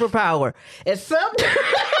or a superpower. Except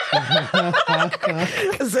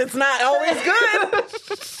it's not always good.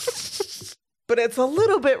 But it's a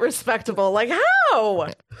little bit respectable. How?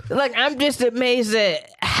 I'm just amazed at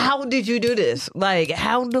how did you do this?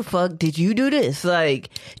 How the fuck did you do this?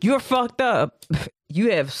 You're fucked up.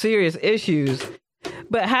 You have serious issues.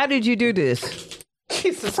 But how did you do this?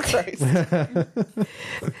 Jesus Christ.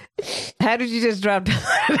 How did you just drop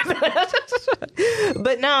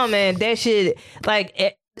But no, man, that shit,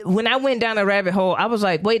 when I went down a rabbit hole, I was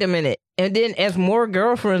like, wait a minute. And then as more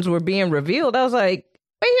girlfriends were being revealed, I was like,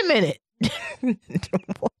 wait a minute.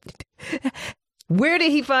 Where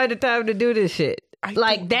did he find the time to do this shit?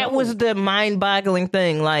 That was the mind-boggling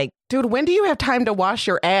thing. Dude, when do you have time to wash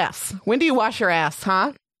your ass? When do you wash your ass,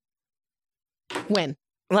 huh? When?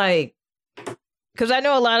 Because I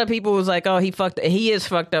know a lot of people was like, oh, he is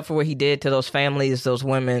fucked up for what he did to those families, those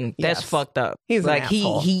women. That's fucked up. He's an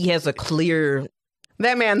asshole. He has a clear...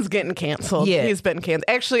 That man's getting canceled. Yeah. He's been canceled.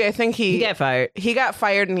 Actually, I think he got fired. He got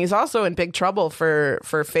fired, and he's also in big trouble for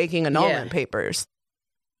faking annulment papers.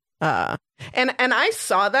 And I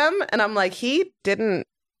saw them, and I'm like, he didn't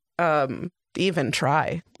even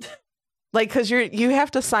try. Because you have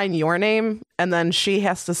to sign your name, and then she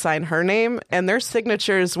has to sign her name, and their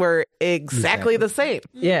signatures were exactly the same.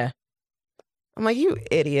 Yeah. I'm like, you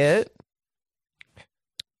idiot.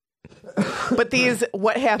 But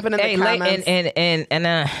what happened in the comments?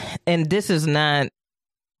 And this is not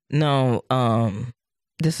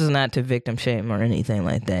this is not to victim shame or anything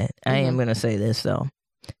like that. I am gonna say this though.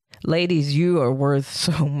 Ladies, you are worth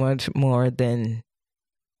so much more than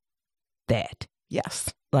that.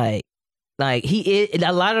 Yes. Like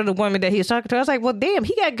a lot of the women that he was talking to, I was like, well, damn,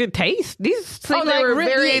 he got good taste. These seem like were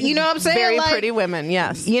very, you know what I'm saying? Very like, pretty women,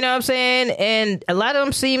 yes. You know what I'm saying? And a lot of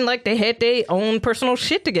them seemed like they had their own personal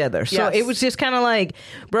shit together. So it was just kind of like,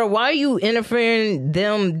 bro, why are you interfering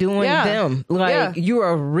them doing them? Like you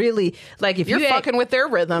are really like if you're fucking with their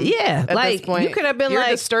rhythm. Yeah, at like this point. you could have been you're like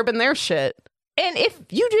disturbing their shit. And if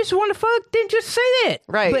you just want to fuck, then just say that.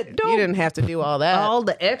 Right. But you didn't have to do all that. All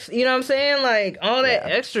the extra, you know what I'm saying? Like, all that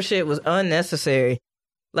extra shit was unnecessary.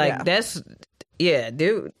 Like, that's,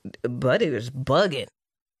 dude, Buddy was bugging.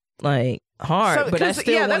 Like, hard. But I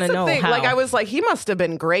still want to know thing. how. Like, I was like, he must have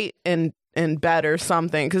been great in bed or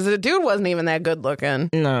something. Because the dude wasn't even that good looking.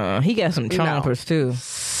 No, he got some chompers, too.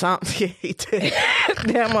 He did.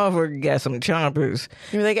 That motherfucker got some chompers.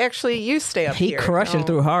 You're like, actually, you stay up here. He crushing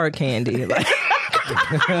through hard candy. Like.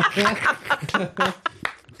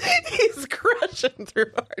 He's crushing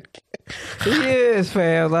through hard candy. He is,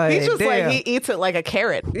 fam. Like, he's just like, he eats it like a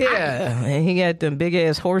carrot. Yeah. And he got them big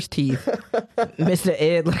ass horse teeth. Mr.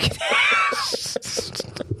 Ed looking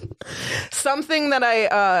Something that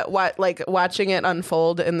I watching it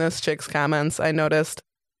unfold in this chick's comments, I noticed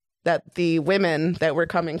that the women that were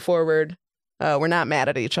coming forward were not mad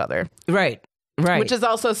at each other. Right. Which is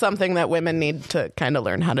also something that women need to kind of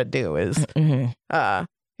learn how to do is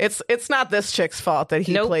it's not this chick's fault that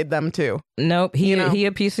he played them too. Nope. He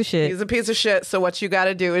a piece of shit. He's a piece of shit. So what you got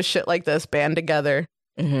to do is shit like this, band together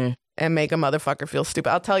and make a motherfucker feel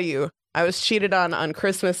stupid. I'll tell you, I was cheated on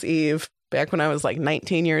Christmas Eve back when I was like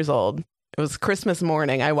 19 years old. It was Christmas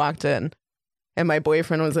morning. I walked in and my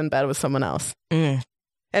boyfriend was in bed with someone else. And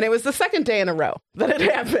it was the second day in a row that it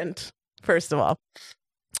happened, first of all.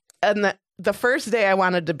 And the first day I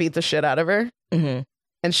wanted to beat the shit out of her and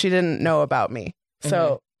she didn't know about me.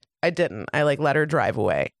 So I didn't. I let her drive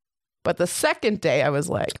away. But the second day I was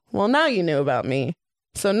like, well, now you knew about me.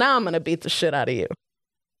 So now I'm going to beat the shit out of you.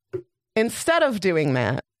 Instead of doing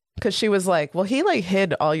that, because she was like, well, he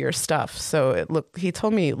hid all your stuff. So he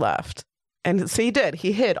told me he left. And so he did.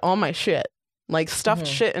 He hid all my shit, stuffed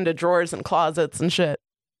shit into drawers and closets and shit.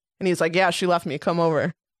 And he's like, yeah, she left me. Come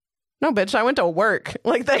over. No, bitch, I went to work.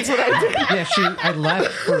 That's what I did. I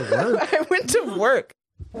left for work. I went to work.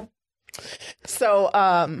 So,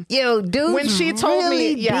 yo, dude, when she told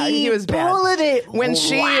me, he was bad. It. When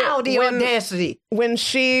the audacity. When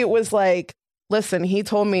she was like, listen, he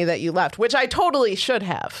told me that you left, which I totally should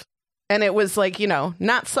have. And it was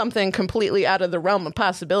not something completely out of the realm of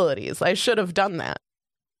possibilities. I should have done that.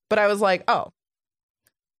 But I was like, oh,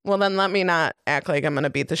 well, then let me not act like I'm going to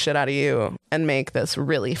beat the shit out of you and make this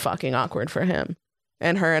really fucking awkward for him.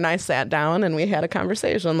 And her and I sat down and we had a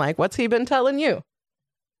conversation like, what's he been telling you?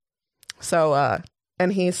 So,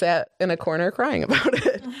 and he sat in a corner crying about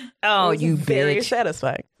it. Oh, it was you very bitch.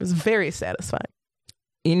 satisfying. It was very satisfying.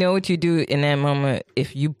 You know what you do in that moment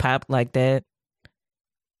if you pop like that?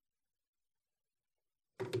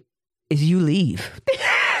 Is you leave.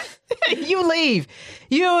 You leave.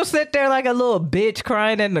 You don't sit there like a little bitch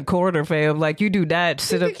crying in the corner, fam. Like, you do not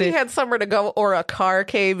sit up there. He had somewhere to go or a car,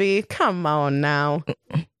 KB. Come on now.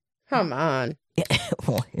 Come on.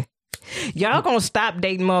 Y'all gonna stop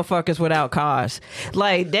dating motherfuckers without cars.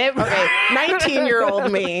 Like that. Okay,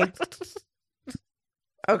 19-year-old me.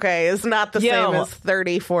 Okay, it's not the same as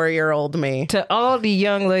 34-year-old me. To all the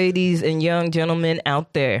young ladies and young gentlemen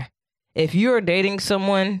out there, if you're dating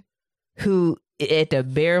someone who, at the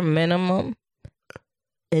bare minimum,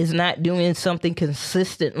 is not doing something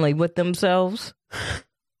consistently with themselves.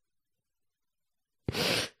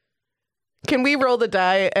 Can we roll the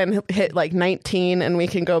die and hit 19 and we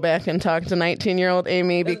can go back and talk to 19-year-old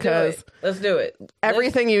Aimee? Because let's do it.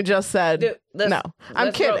 Everything you just said. No,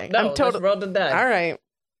 I'm kidding. I'm totally roll the die. All right.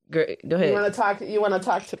 Great. Go ahead. You want to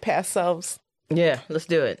talk to past selves? Yeah, let's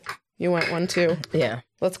do it. You want one too? Yeah.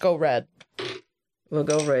 Let's go red. We'll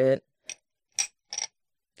go red.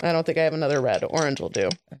 I don't think I have another red. Orange will do.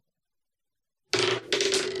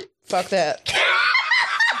 Fuck that.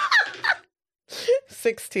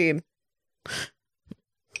 16.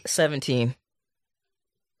 17.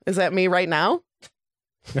 Is that me right now?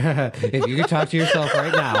 If you could talk to yourself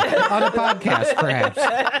right now on a podcast,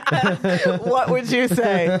 perhaps. What would you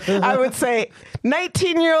say? I would say,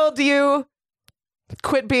 19-year-old you,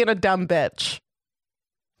 quit being a dumb bitch.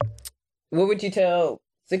 What would you tell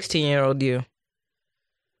 16-year-old you?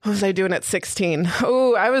 What was I doing at 16?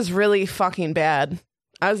 Oh, I was really fucking bad.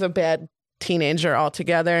 I was a bad teenager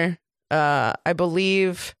altogether. I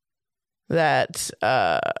believe that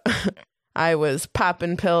I was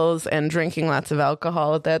popping pills and drinking lots of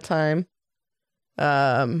alcohol at that time.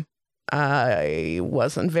 I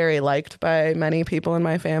wasn't very liked by many people in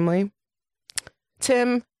my family.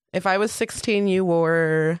 Tim, If I was 16, you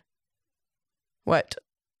were, what,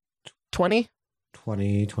 20?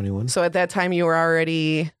 20, 21. So at that time, you were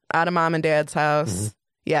already out of mom and dad's house. Mm-hmm.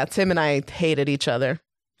 Yeah, Tim and I hated each other.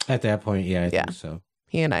 At that point, yeah, I think so.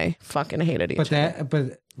 He and I fucking hated each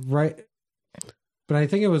other. But I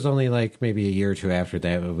think it was only like maybe a year or two after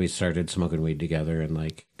that when we started smoking weed together and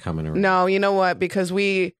like coming around. No, you know what? Because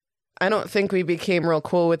I don't think we became real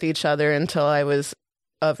cool with each other until I was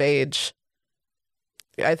of age.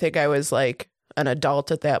 I think I was like an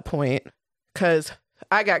adult at that point because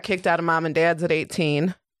I got kicked out of mom and dad's at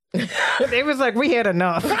 18. They was like, we had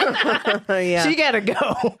enough. Yeah. She gotta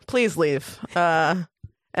go. Please leave. And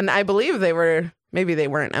I believe maybe they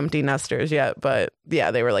weren't empty nesters yet, but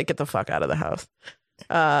yeah, they were like, get the fuck out of the house.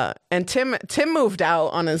 And Tim moved out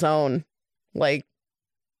on his own, like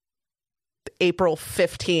April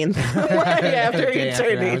 15th, right after he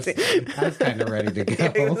turned 18. I was kind of ready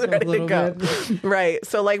to go. Right.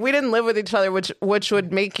 So like we didn't live with each other, which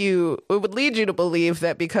would lead you to believe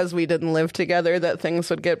that because we didn't live together that things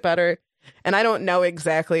would get better. And I don't know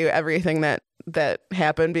exactly everything that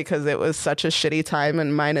happened because it was such a shitty time,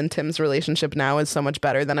 and mine and Tim's relationship now is so much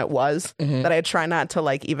better than it was that I try not to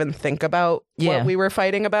like even think about what we were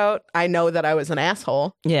fighting about. I know that I was an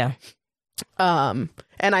asshole. Yeah.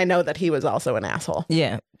 And I know that he was also an asshole.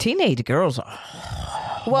 Yeah. Teenage girls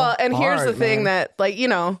are and here's the thing that, like, you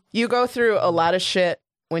know, you go through a lot of shit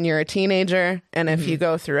when you're a teenager. And if you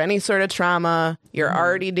go through any sort of trauma, you're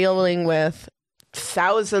already dealing with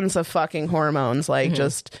thousands of fucking hormones. Like,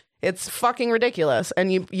 just, it's fucking ridiculous.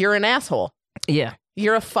 And you're an asshole. Yeah.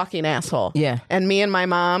 You're a fucking asshole. Yeah. And me and my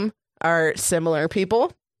mom are similar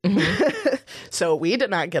people. So we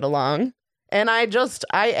did not get along. And I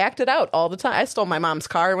acted out all the time. I stole my mom's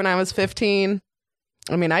car when I was 15.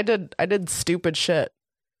 I mean, I did stupid shit.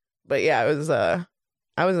 But yeah, I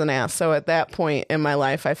was an ass. So at that point in my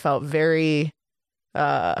life, I felt very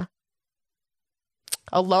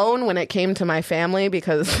alone when it came to my family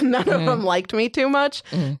because none of them liked me too much.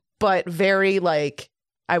 But very like,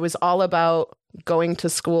 I was all about going to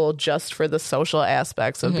school just for the social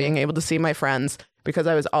aspects of being able to see my friends because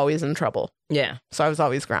I was always in trouble. Yeah. So I was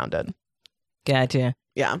always grounded. Gotcha.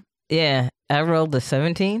 Yeah. Yeah. I rolled a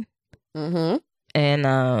 17. And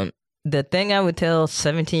the thing I would tell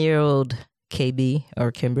 17-year-old KB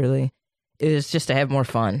or Kimberly is just to have more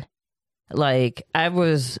fun. Like, I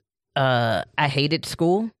hated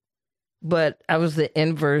school, but I was the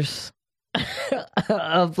inverse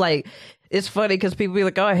of like, it's funny because people be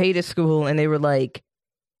like, oh, I hated school. And they were like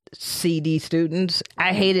CD students.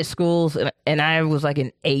 I hated schools and I was like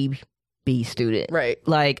an A-B student. Right.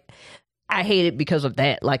 Like, I hate it because of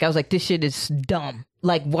that. Like, I was like, this shit is dumb.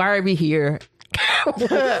 Like, why are we here?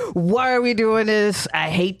 Why are we doing this? I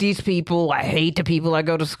hate these people. I hate the people I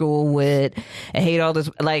go to school with. I hate all this.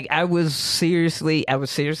 Like, I was seriously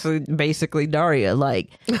basically Daria.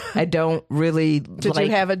 Like, I don't really. Did you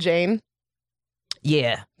have a Jane?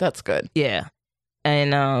 Yeah. That's good. Yeah.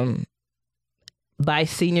 And by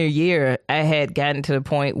senior year, I had gotten to the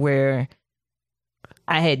point where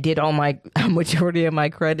I had did all my majority of my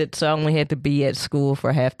credits, so I only had to be at school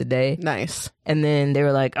for half the day. Nice. And then they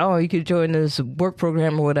were like, oh, you could join this work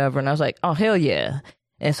program or whatever. And I was like, oh, hell yeah.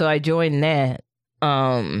 And so I joined that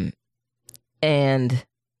and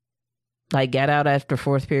like got out after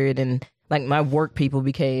fourth period, and like my work people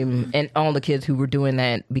became, and all the kids who were doing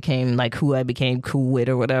that became like who I became cool with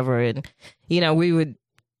or whatever. And, you know,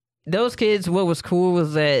 those kids, what was cool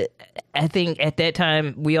was that I think at that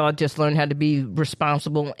time we all just learned how to be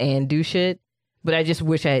responsible and do shit. But I just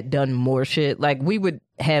wish I had done more shit. Like, we would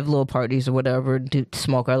have little parties or whatever,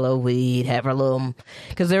 smoke our little weed, have our little...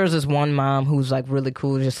 Because there was this one mom who was like really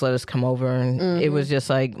cool, just let us come over. And it was just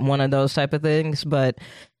like one of those type of things. But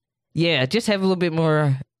yeah, just have a little bit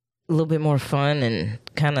more fun and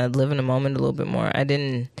kind of live in the moment a little bit more.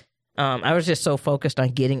 I was just so focused on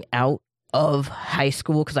getting out of high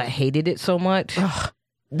school because I hated it so much.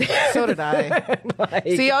 So did I. Like,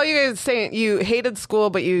 see, all you guys saying you hated school,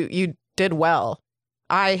 but you did well.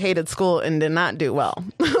 I hated school and did not do well.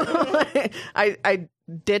 I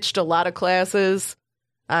ditched a lot of classes.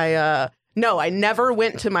 I never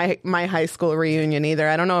went to my high school reunion either.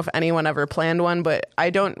 I don't know if anyone ever planned one, but I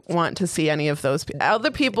don't want to see any of those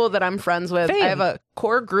other people that I'm friends with. Same. I have a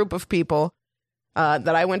core group of people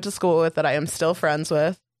that I went to school with that I am still friends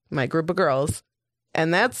with. My group of girls,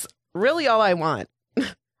 and that's really all I want.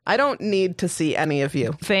 I don't need to see any of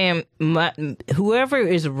you. Fam, whoever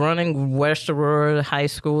is running West Aurora High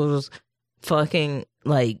School's fucking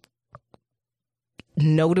like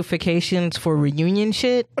notifications for reunion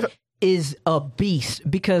shit is a beast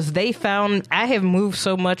because I have moved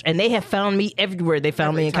so much and they have found me everywhere. They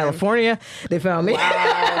found me in California. They found me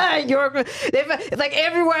in York. Like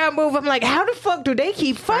everywhere I move, I'm like, how the fuck do they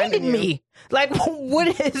keep finding me? Like, what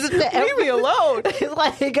is the Leave me alone.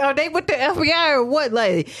 Like, are they with the FBI or what?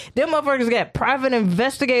 Like, them motherfuckers got private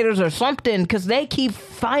investigators or something because they keep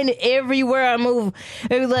finding everywhere I move.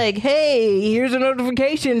 They're like, hey, here's a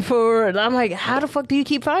notification for... I'm like, how the fuck do you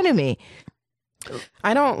keep finding me?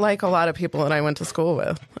 I don't like a lot of people that I went to school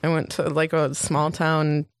with. I went to like a small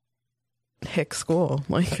town hick school.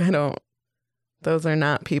 Like, I don't... Those are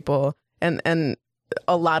not people. And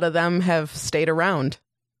a lot of them have stayed around.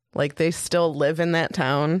 Like, they still live in that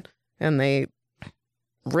town, and they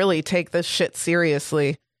really take this shit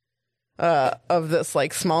seriously, of this,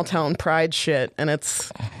 like, small town pride shit, and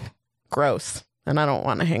it's gross, and I don't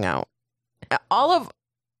want to hang out. All of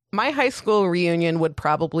my high school reunion would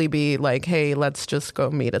probably be like, hey, let's just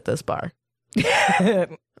go meet at this bar.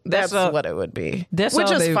 That's what it would be.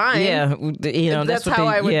 Which is fine. Yeah, you know, that's how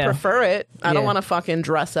I would prefer it. I don't want to fucking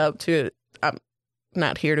dress up I'm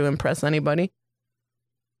not here to impress anybody.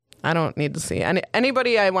 I don't need to see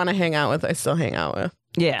anybody I want to hang out with. I still hang out with.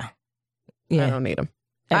 Yeah. I don't need them.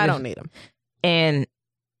 I don't need them. And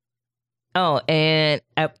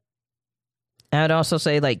I would also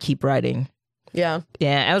say, like, keep writing. Yeah.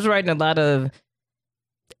 I was writing a lot of.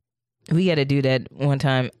 We got to do that one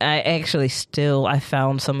time. I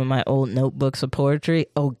found some of my old notebooks of poetry.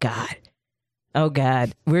 Oh God. I'm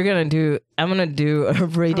gonna do a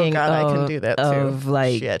reading I can do that too. Of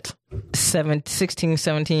like shit. 16,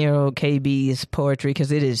 17-year-old KB's poetry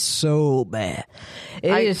because it is so bad.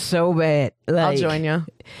 It is so bad. Like, I'll join you.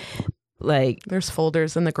 Like, there's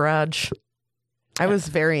folders in the garage. I was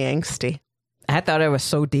very angsty. I thought it was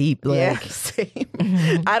so deep. Like, yeah,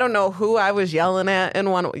 same. I don't know who I was yelling at in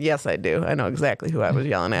one. Yes, I do. I know exactly who I was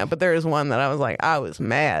yelling at. But there is one that I was like, I was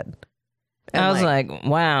mad. And I was like,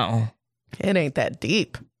 wow. It ain't that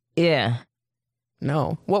deep. Yeah.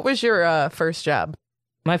 No. What was your first job?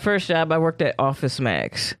 My first job, I worked at Office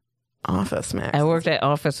Max. Office Max. I worked at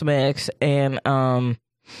Office Max, and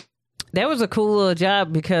that was a cool little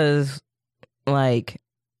job because, like,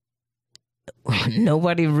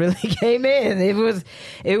 nobody really came in. It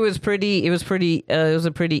was a pretty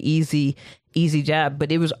easy job,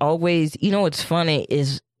 but it was always, you know what's funny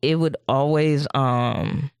is it would always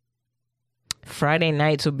Friday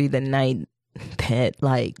nights would be the night that,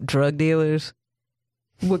 like, drug dealers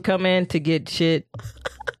would come in to get shit.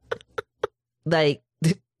 Like,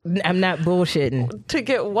 I'm not bullshitting. To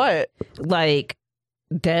get what? Like,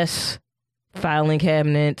 desks, filing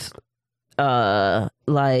cabinets.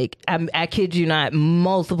 Like, I kid you not,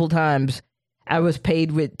 multiple times I was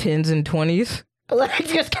paid with 10s and 20s. Like,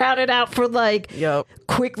 just counted out for, like,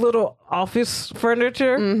 quick little office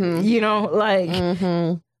furniture. Mm-hmm. You know, like...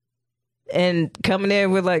 Mm-hmm. And coming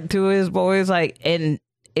in with, like, two of his boys, like, and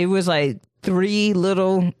it was, like, 3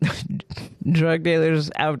 little drug dealers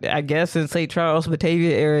out, I guess, in St. Charles,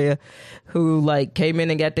 Batavia area, who, like, came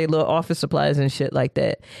in and got their little office supplies and shit like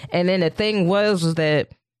that. And then the thing was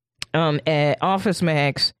that at Office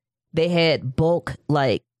Max, they had bulk,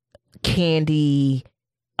 like, candy,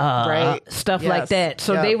 stuff like that.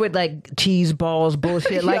 So they would, like, cheese balls,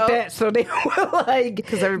 bullshit like that. So they were like...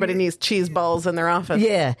 Because everybody needs cheese balls in their office.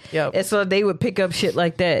 Yeah. Yep. And so they would pick up shit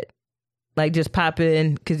like that. Like, just pop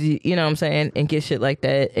in, because, you know what I'm saying, and get shit like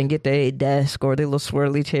that, and get their desk or their little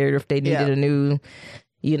swirly chair if they needed a new,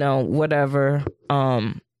 you know, whatever.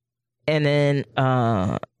 And then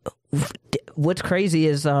what's crazy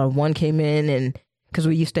is one came in, and because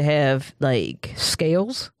we used to have, like,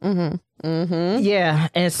 scales. Mm-hmm. Mm-hmm. Yeah,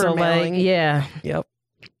 and so mailing. Like, yeah, yep.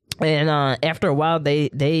 And after a while,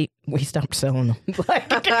 we stopped selling them.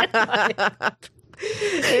 I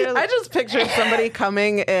just pictured somebody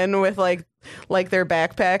coming in with like their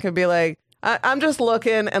backpack and be like, I'm just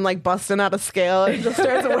looking, and like busting out a scale and just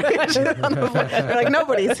starts weighing shit on the floor. Like,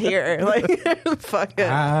 nobody's here. Like, fuck it.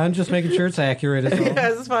 I'm just making sure it's accurate.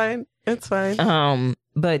 Yeah, it's fine. It's fine.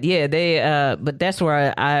 But yeah, but that's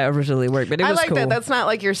where I originally worked. But it was like cool. that. That's not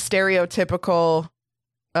like your stereotypical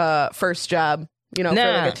first job, you know, for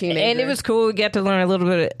like a teenager. And it was cool. We got to learn a little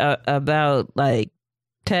bit about, like,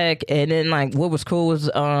 tech. And then, like, what was cool was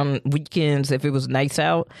on weekends, if it was nights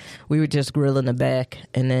out, we would just grill in the back.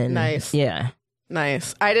 And then nice. Yeah.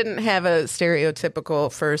 Nice. I didn't have a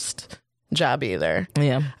stereotypical first job either.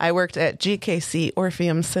 Yeah. I worked at GKC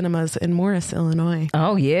Orpheum Cinemas in Morris, Illinois.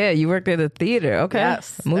 Oh yeah, you worked at a theater. Okay.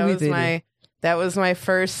 Yes. Movie theater. That was my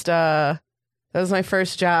first job,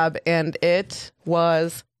 and it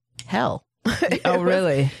was hell. Oh,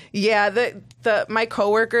 really? Yeah, my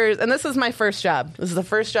coworkers, and this is my first job. This is the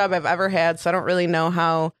first job I've ever had, so I don't really know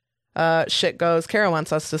how shit goes. Kara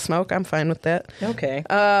wants us to smoke. I'm fine with that. Okay.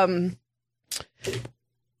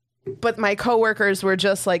 But my coworkers were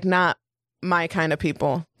just like not my kind of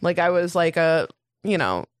people. Like I was like a,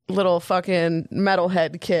 little fucking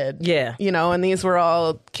metalhead kid. Yeah. And these were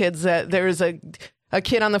all kids that there was a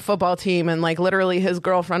kid on the football team, and like literally his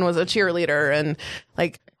girlfriend was a cheerleader, and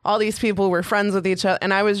like all these people were friends with each other,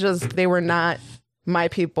 and they were not my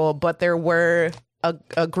people, but there were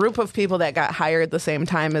a group of people that got hired the same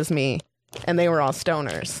time as me, and they were all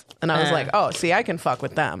stoners, and I was like, oh, see, I can fuck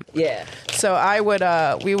with them. Yeah.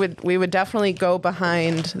 So we would definitely go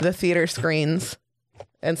behind the theater screens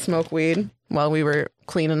and smoke weed while we were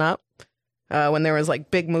cleaning up. When there was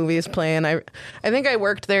like big movies playing, I think I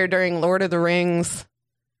worked there during Lord of the Rings.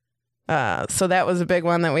 So that was a big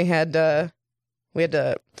one that we had to.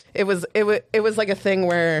 It was like a thing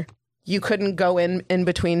where you couldn't go in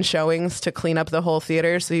between showings to clean up the whole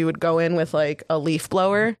theater. So you would go in with like a leaf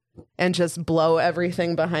blower and just blow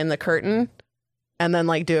everything behind the curtain, and then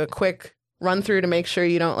like do a quick run through to make sure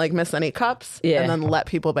you don't like miss any cups. Yeah. And then let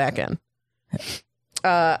people back in.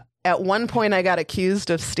 At one point, I got accused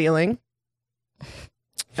of stealing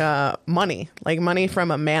money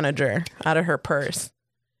from a manager out of her purse,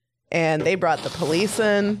 and they brought the police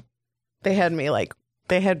in. They had me like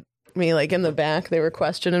in the back. They were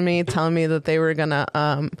questioning me, telling me that they were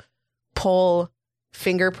gonna pull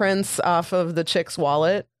fingerprints off of the chick's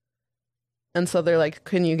wallet, and so they're like,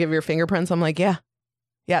 "Can you give your fingerprints?" I'm like,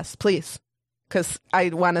 yes, please, because I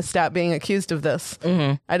want to stop being accused of this.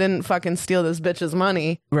 Mm-hmm. I didn't fucking steal this bitch's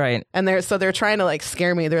money. Right. And they're trying to like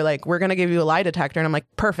scare me. They're like, we're going to give you a lie detector. And I'm like,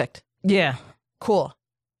 perfect. Yeah. Cool.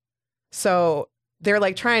 So they're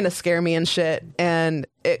like trying to scare me and shit. And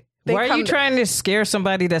why are you trying to scare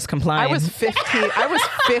somebody that's complying? I was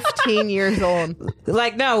 15 years old.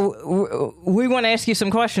 Like, no, we want to ask you some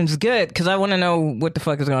questions. Good. Because I want to know what the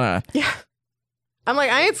fuck is going on. Yeah. I'm like,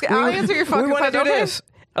 I'll answer your fucking question. We want to do this.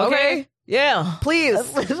 Okay. Yeah. Please.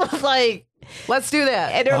 Like, let's do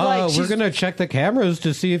that. And they're like, we're going to check the cameras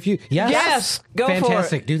to see if you... Yes. Go for it.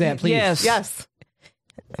 Fantastic. Do that, please. Yes.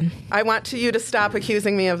 I want you to stop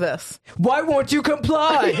accusing me of this. Why won't you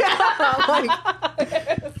comply?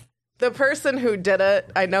 The person who did it,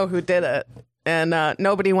 I know who did it. And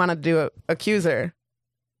nobody wanted to accuse her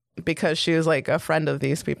because she was like a friend of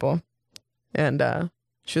these people. And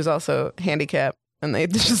she was also handicapped. And they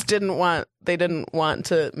just didn't want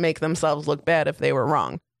to make themselves look bad if they were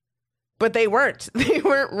wrong. But they weren't. They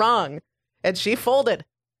weren't wrong. And she folded.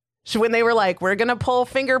 When they were like, we're going to pull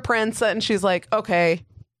fingerprints. And she's like, okay,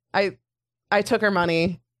 I took her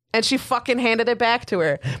money. And she fucking handed it back to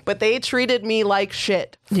her. But they treated me like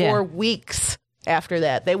shit for weeks after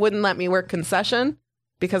that. They wouldn't let me work concession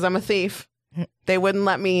because I'm a thief. They wouldn't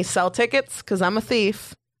let me sell tickets because I'm a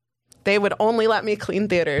thief. They would only let me clean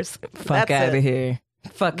theaters. Fuck out of here.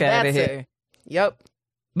 Fuck out of here. Yep.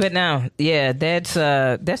 But now, yeah, that's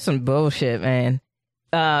some bullshit, man.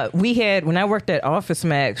 When I worked at Office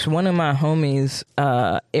Max, one of my homies,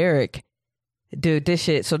 Eric, dude, this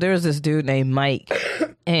shit. So there was this dude named Mike,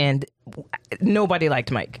 and nobody liked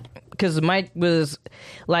Mike because Mike was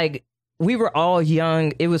like, we were all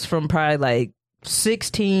young. It was from probably like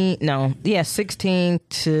 16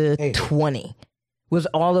 to 20. Was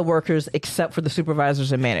all the workers except for the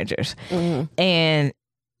supervisors and managers. Mm-hmm. And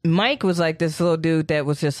Mike was like this little dude that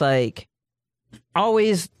was just like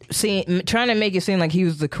always trying to make it seem like he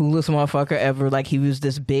was the coolest motherfucker ever. Like he was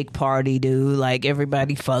this big party dude. Like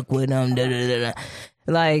everybody fuck with him. Da, da, da, da.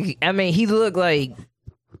 Like, I mean, he looked like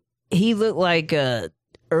a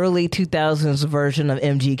early 2000s version of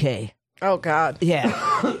MGK. Oh, God. Yeah.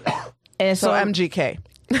 And so MGK.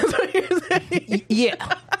 That's what you're saying. Yeah.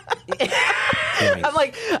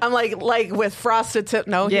 I'm like with frosted tip.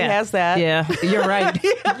 No, he has that. Yeah, you're right.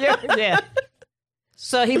 yeah.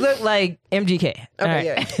 So he looked like MGK.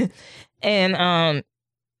 Okay, right. yeah. And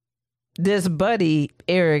this buddy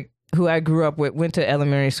Eric, who I grew up with, went to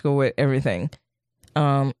elementary school with, everything.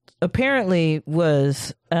 Apparently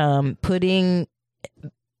was putting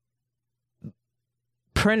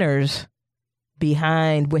printers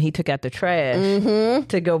behind when he took out the trash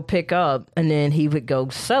to go pick up, and then he would go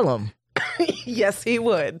sell them. Yes, he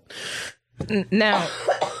would. Now,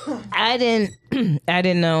 I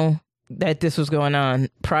didn't know that this was going on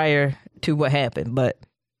prior to what happened, but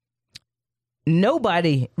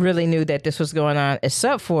nobody really knew that this was going on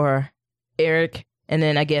except for Eric, and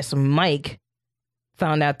then I guess Mike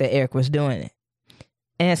found out that Eric was doing it.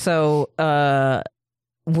 And so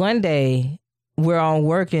one day we're all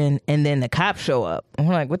working, and then the cops show up. And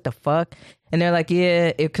we're like, what the fuck? And they're like,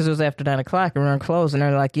 yeah, because it was after 9 o'clock and we're closed. And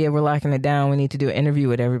they're like, yeah, we're locking it down. We need to do an interview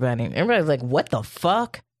with everybody. And everybody's like, what the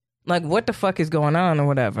fuck? Like, what the fuck is going on or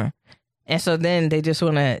whatever? And so then they just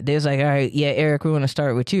want to, there's like, all right, yeah, Eric, we want to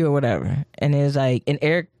start with you or whatever. And it's like, and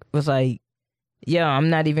Eric was like, yeah, I'm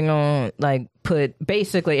not even going to like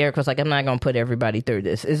basically Eric was like, I'm not going to put everybody through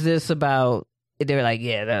this. Is this about, they were like,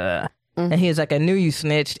 yeah, And he was like, I knew you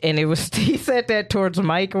snitched. And it was, he said that towards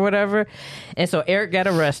Mike or whatever. And so Eric got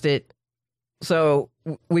arrested. So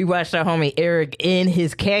we watched our homie Eric in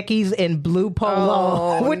his khakis and blue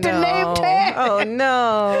polo with the name tag. Oh,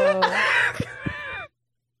 no.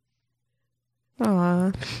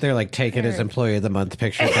 Aww. They're like taking his employee of the month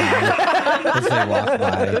picture down as they walk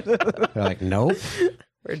by. They're like, nope.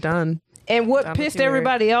 We're done. And what pissed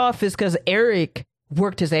everybody off is because Eric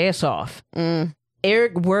worked his ass off.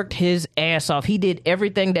 Eric worked his ass off. He did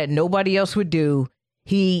everything that nobody else would do.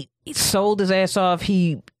 He sold his ass off.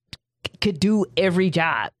 He could do every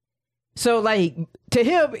job. So like to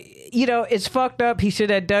him, you know, it's fucked up. He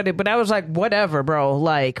should have done it. But I was like, whatever, bro.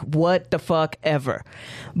 Like, what the fuck ever.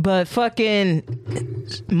 But fucking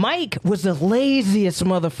Mike was the laziest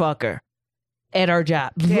motherfucker at our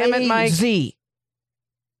job. Damn it, Mike. Lazy.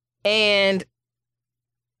 And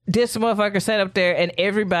this motherfucker sat up there and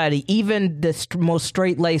everybody, even the most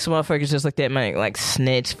straight-laced motherfuckers just looked at Mike like,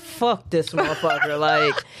 snitch, fuck this motherfucker.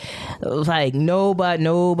 like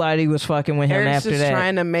nobody was fucking with him Eric's after just that.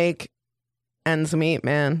 trying to make ends meet,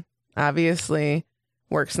 man. Obviously,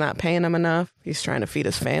 work's not paying him enough. He's trying to feed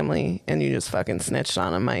his family, and you just fucking snitched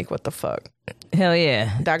on him, Mike. What the fuck? Hell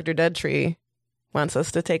yeah. Dr. Deadtree wants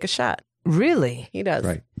us to take a shot. Really? He does.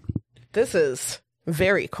 Right. This is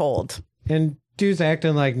very cold. And dude's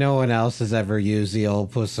acting like no one else has ever used the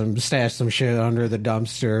old stash some shit under the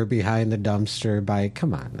dumpster, behind the dumpster.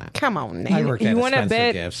 Come on now. Come on I now. worked at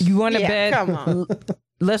Spencer Gifts. You want to bet? Come on.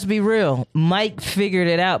 Let's be real. Mike figured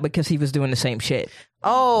it out because he was doing the same shit.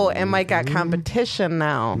 Oh, and Mike got competition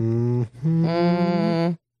now.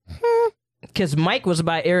 Because Mike was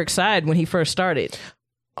by Eric's side when he first started.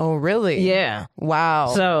 Oh, really? Yeah.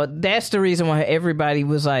 Wow. So that's the reason why everybody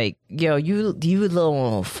was like, yo, you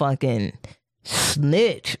little fucking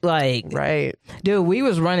snitch. Like, right. Dude, we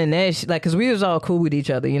was running that shit, like, because we was all cool with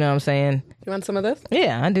each other. You know what I'm saying? You want some of this?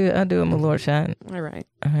 Yeah, I do a Malort shot. All right.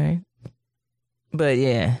 But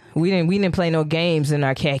yeah, we didn't play no games in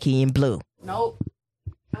our khaki and blue. Nope.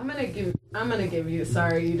 I'm gonna give you.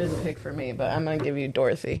 Sorry, you didn't pick for me, but I'm gonna give you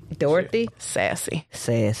Dorothy. Dorothy? Sassy.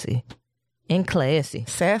 And classy.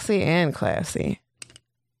 Sassy and classy.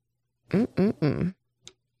 Oh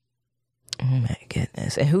my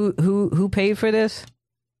goodness! And who paid for this?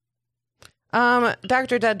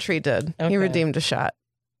 Dr. Deadtree did. Okay. He redeemed a shot.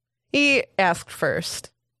 He asked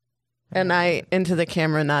first, and I into the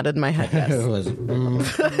camera nodded my head yes. It was, I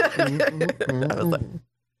was like,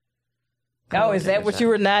 oh, is that what you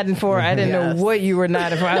were nodding for? I didn't know what you were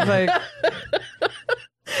nodding for. I was like,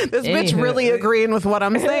 this bitch really agreeing with what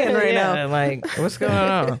I'm saying right now. Like, what's going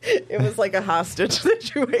on? It was like a hostage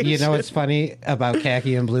situation. you know what's funny about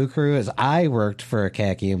Khaki and Blue Crew is I worked for a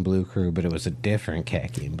Khaki and Blue Crew, but it was a different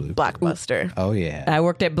Khaki and Blue Crew. Blockbuster. Oh, yeah. I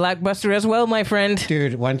worked at Blockbuster as well, my friend.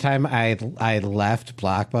 Dude, one time I left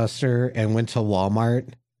Blockbuster and went to Walmart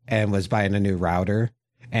and was buying a new router.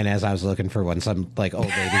 And as I was looking for one, some like old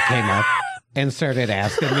lady came up and started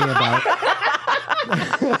asking me about...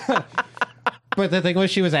 But the thing was,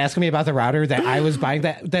 she was asking me about the router that I was buying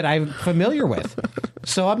that I'm familiar with.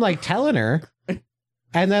 So I'm like telling her.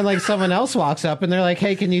 And then like someone else walks up and they're like,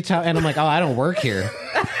 hey, can you tell? And I'm like, oh, I don't work here.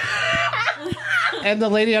 And the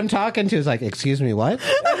lady I'm talking to is like, excuse me, what?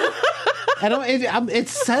 It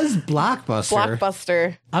says Blockbuster.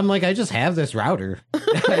 Blockbuster. I'm like, I just have this router.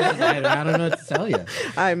 I don't know what to tell you.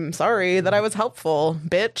 I'm sorry that I was helpful,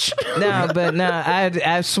 bitch.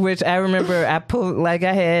 I switched. I remember I pulled, like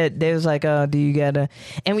I had, they was like, oh, do you gotta,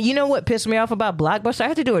 and you know what pissed me off about Blockbuster? I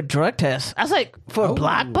had to do a drug test. I was like, for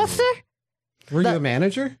Blockbuster? Were you a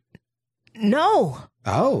manager? No.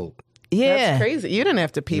 Oh. Yeah. That's crazy. You didn't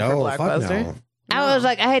have to pee for Blockbuster. No. I was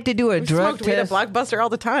like, I had to do a drug smoked weed at test. Blockbuster all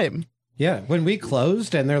the time. Yeah, when we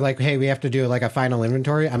closed and they're like, hey, we have to do like a final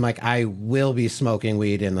inventory, I'm like, I will be smoking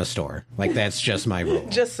weed in the store. Like, that's just my rule.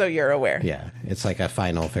 Just so you're aware. Yeah, it's like a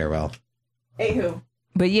final farewell. Anywho.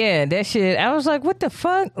 But yeah, that shit, I was like, what the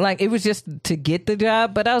fuck? Like, it was just to get the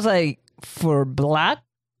job, but I was like, for Blockbuster?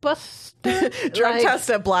 Drug test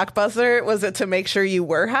at Blockbuster, was it to make sure you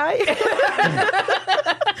were high?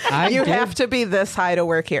 You have to be this high to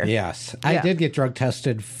work here. Yes. I did get drug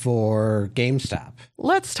tested for GameStop.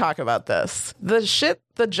 Let's talk about this.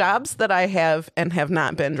 The jobs that I have and have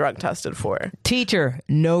not been drug tested for. Teacher,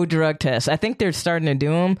 no drug tests. I think they're starting to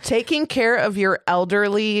do them. Taking care of your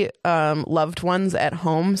elderly loved ones at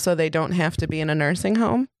home so they don't have to be in a nursing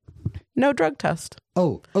home. No drug test.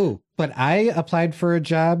 Oh, but I applied for a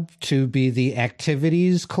job to be the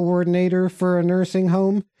activities coordinator for a nursing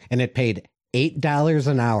home, and it paid $8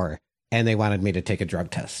 an hour, and they wanted me to take a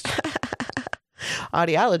drug test.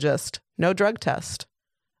 Audiologist, no drug test.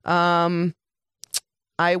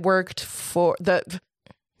 I worked for the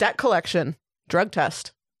debt collection, drug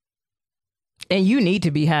test. And you need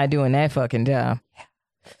to be high doing that fucking job.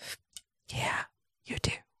 Yeah, you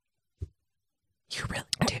do. You really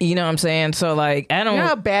do. You know what I'm saying? So, like, I don't... You know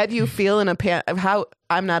how bad you feel in how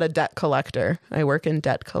I'm not a debt collector. I work in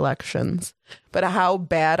debt collections. But how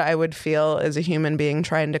bad I would feel as a human being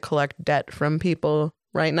trying to collect debt from people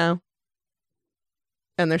right now.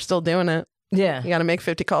 And they're still doing it. Yeah. You got to make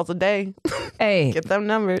 50 calls a day. Hey. Get them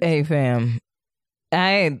numbers. Hey, fam.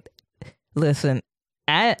 Listen,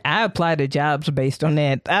 I apply to jobs based on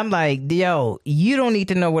that. I'm like, yo, you don't need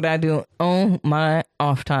to know what I do on my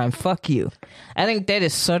off time. Fuck you. I think that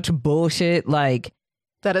is such bullshit. Like,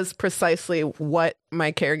 that is precisely what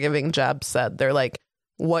my caregiving job said. They're like,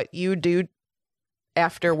 what you do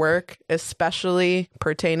after work, especially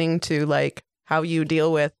pertaining to like how you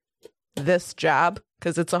deal with this job,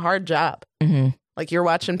 because it's a hard job. Mm-hmm. Like, you're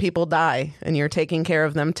watching people die and you're taking care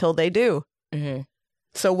of them till they do. Mm-hmm.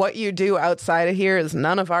 So what you do outside of here is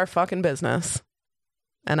none of our fucking business.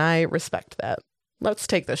 And I respect that. Let's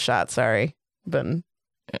take the shot. Sorry. Been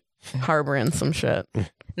harboring some shit.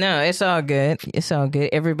 No, it's all good. It's all good.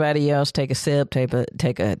 Everybody else take a sip, take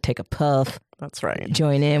a puff. That's right.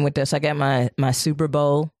 Join in with us. I got my Super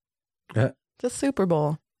Bowl. The Super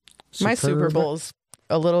Bowl. My Super Bowl's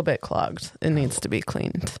a little bit clogged. It needs to be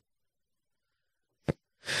cleaned.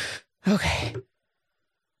 Okay.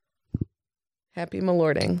 Happy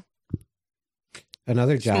Malording.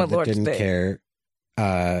 Another job that didn't care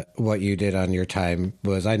what you did on your time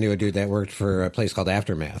was I knew a dude that worked for a place called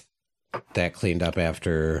Aftermath that cleaned up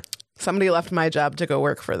after... Somebody left my job to go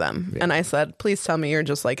work for them. Yeah. And I said, please tell me you're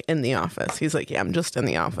just like in the office. He's like, yeah, I'm just in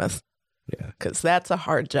the office. Yeah. Because that's a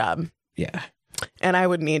hard job. Yeah. And I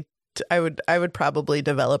would probably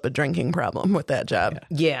develop a drinking problem with that job.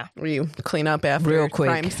 Yeah. Where you clean up after real quick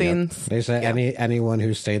crime scenes. Yep. They said anyone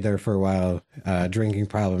who stayed there for a while, drinking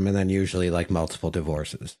problem, and then usually like multiple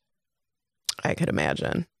divorces. I could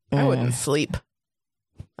imagine. I wouldn't sleep.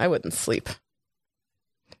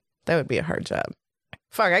 That would be a hard job.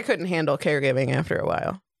 Fuck, I couldn't handle caregiving after a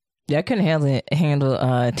while. Yeah, I couldn't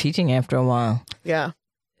handle teaching after a while. Yeah.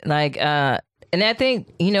 Like, and I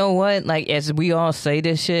think, you know what, like, as we all say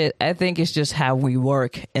this shit, I think it's just how we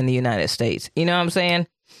work in the United States. You know what I'm saying?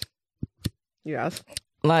 Yes.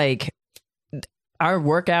 Like, our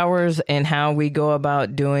work hours and how we go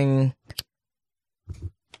about doing,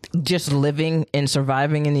 just living and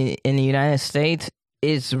surviving in the United States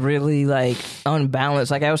is really, like, unbalanced.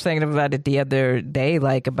 Like, I was thinking about it the other day,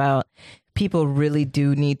 like, about people really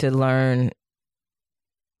do need to learn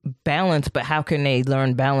balance, but how can they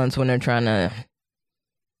learn balance when they're trying to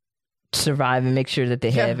survive and make sure that they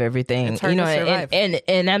have everything? It's hard to survive.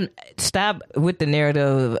 And I'm stop with the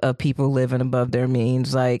narrative of people living above their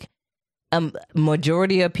means. Like,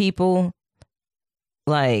 majority of people,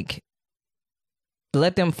 like,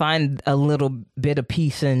 let them find a little bit of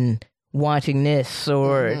peace in watching this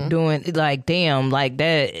or doing, like, damn, like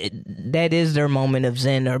that is their moment of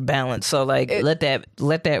zen or balance. So, like, let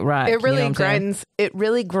that rock. It really you know grinds. It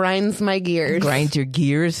really grinds my gears. Grinds your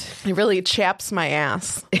gears. It really chaps my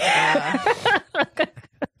ass.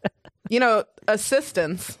 You know,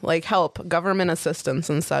 assistance, like help, government assistance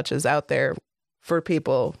and such is out there for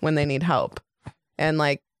people when they need help. And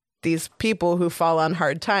like these people who fall on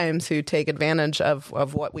hard times, who take advantage of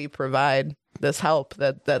what we provide, this help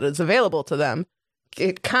that is available to them,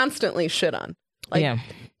 get constantly shit on. Like,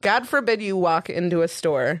 God forbid you walk into a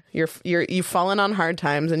store, you've fallen on hard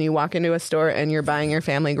times and you walk into a store and you're buying your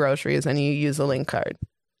family groceries and you use a link card.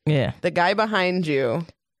 Yeah. The guy behind you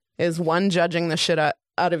is judging the shit out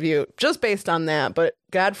of you just based on that. But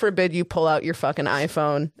God forbid you pull out your fucking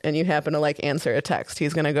iPhone and you happen to like answer a text.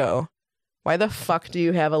 He's going to go, why the fuck do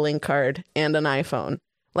you have a link card and an iPhone?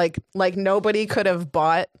 Like nobody could have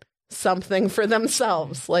bought something for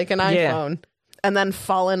themselves, like an iPhone, and then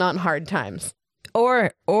fallen on hard times.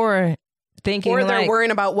 Or thinking, or they're like,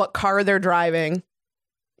 worrying about what car they're driving.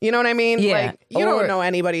 You know what I mean? Yeah. Like, you don't know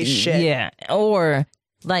anybody's shit. Yeah. Or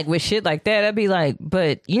like with shit like that, I'd be like,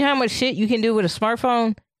 but you know how much shit you can do with a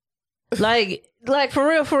smartphone? Like for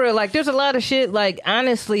real. Like, there's a lot of shit. Like,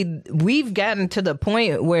 honestly, we've gotten to the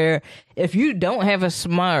point where if you don't have a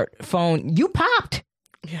smartphone, you popped.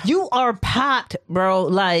 Yeah. You are popped, bro.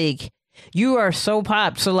 Like, you are so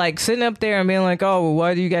popped. So, like, sitting up there and being like, oh, well,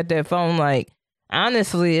 why do you got that phone? Like,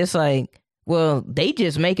 honestly, it's like, well, they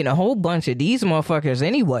just making a whole bunch of these motherfuckers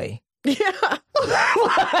anyway. Yeah.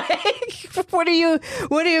 Like, what do you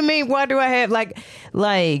mean? Why do I have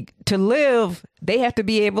like to live? They have to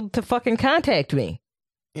be able to fucking contact me.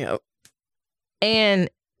 Yep. And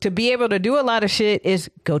to be able to do a lot of shit is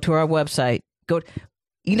go to our website.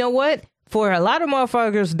 You know what? For a lot of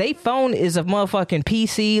motherfuckers, they phone is a motherfucking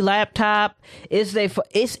PC, laptop. It's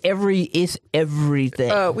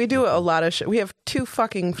everything. We do a lot of shit. We have 2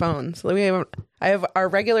 fucking phones. I have our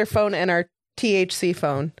regular phone and our THC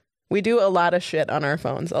phone. We do a lot of shit on our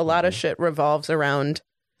phones. A lot of shit revolves around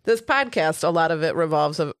this podcast. A lot of it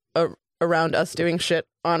revolves around us doing shit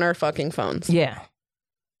on our fucking phones. Yeah.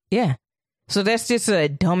 So that's just a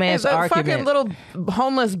dumbass argument. Fucking little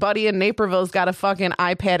homeless buddy in Naperville's got a fucking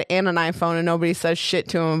iPad and an iPhone, and nobody says shit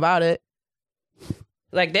to him about it.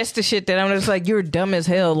 Like, that's the shit that I'm just like, you're dumb as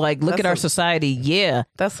hell. Like, look at our society. Yeah.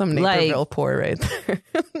 That's some Naperville poor right there.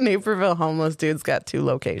 Naperville homeless dude's got 2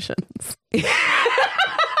 locations.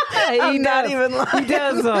 I'm not even lying. He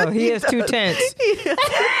does, though. He has 2 tents.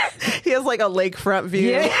 He has like a lakefront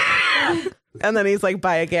view. Yeah. And then he's like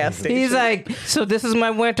by a gas station. He's like, so this is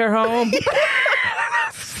my winter home.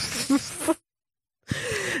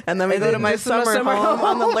 And then we go to my summer home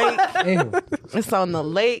on the lake. It's on the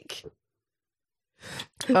lake.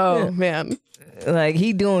 Oh, man. Like,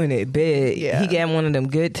 he doing it big. Yeah. He got one of them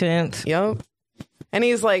good tents. Yep. And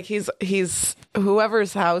he's like, he's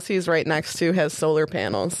whoever's house he's right next to has solar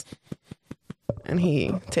panels. And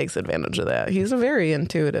he takes advantage of that. He's a very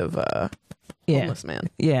intuitive homeless man.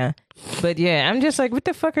 Yeah. But yeah, I'm just like, what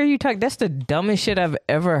the fuck are you talking? That's the dumbest shit I've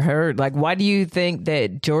ever heard. Like, why do you think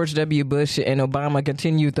that George W. Bush and Obama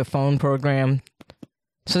continued the phone program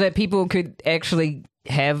so that people could actually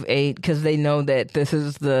have because they know that this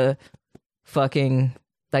is the fucking,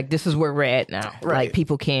 like, this is where we're at now. Right. Like,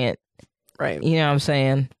 people can't. Right. You know what I'm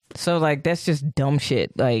saying? So, like, that's just dumb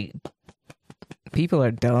shit. Like, people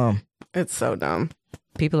are dumb. It's so dumb.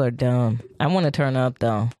 People are dumb. I want to turn up,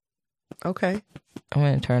 though. Okay. I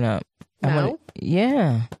want to turn up. Now?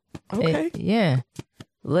 Yeah. Okay. Yeah.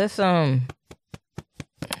 Let's, I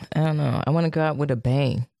don't know. I want to go out with a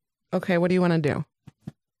bang. Okay, what do you want to do?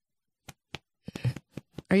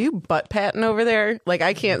 Are you butt patting over there? Like,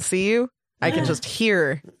 I can't see you. I can just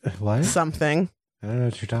hear something. I don't know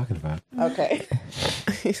what you're talking about. Okay.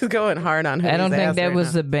 He's going hard on him. I don't think that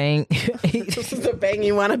was the bang. This is the bang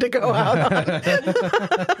you wanted to go out on.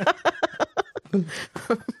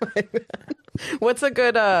 What's a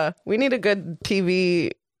good, we need a good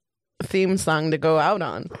TV theme song to go out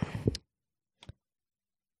on.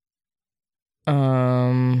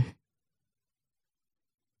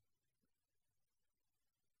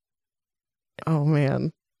 Oh,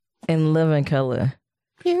 man. In Living Color.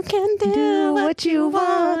 You can do what you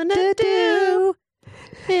want to do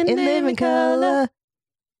in living color.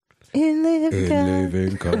 In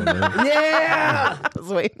living color. Yeah! I was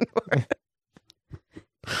waiting for it.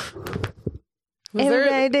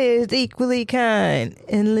 Everybody is equally kind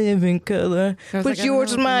in living color. What's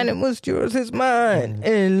yours is mine and what's yours is mine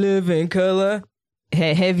in living color.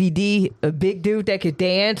 Had Heavy D, a big dude that could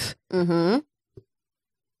dance. Mm-hmm.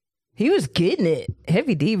 He was getting it.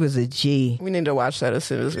 Heavy D was a G. We need to watch that as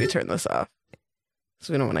soon as we turn this off.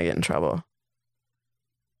 So we don't want to get in trouble.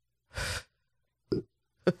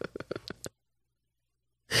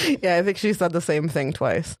 Yeah, I think she said the same thing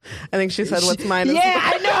twice. I think she said, what's mine is yeah,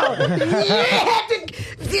 I know.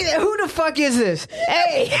 Who the fuck is this?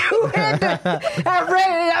 Hey, who had the... I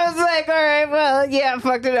read it. I was like, all right, well, yeah, I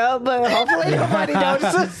fucked it up, but hopefully nobody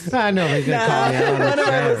notices. I know he's going to call me out. One of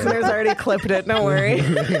our listeners already clipped it. Don't worry.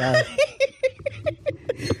 Yeah.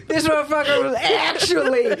 This motherfucker was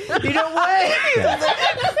actually, you know what?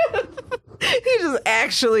 He just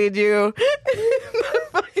actually do.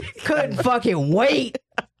 Couldn't fucking wait.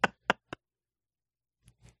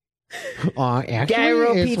 Actually,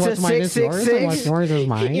 Gyro it's Pizza what's mine is yours and 666. what's yours is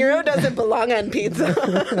mine. Euro doesn't belong on pizza.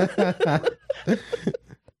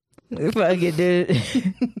 Fucking dude.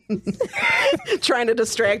 Trying to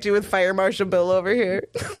distract you with Fire Marshal Bill over here.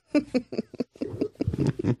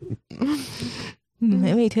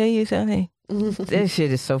 Let me tell you something. That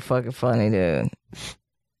shit is so fucking funny, dude.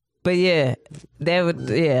 But yeah,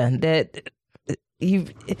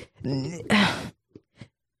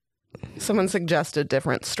 Someone suggested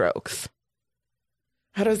different strokes.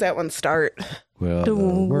 How does that one start? Well, the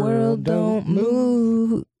world don't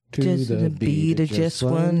move Just the beat of just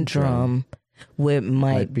one drum. What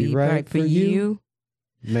might be right for you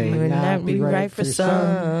may not be right for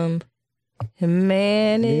some. A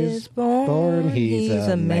man is born, he's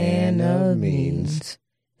a man of means.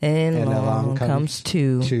 And along comes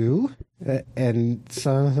two. And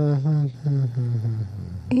so...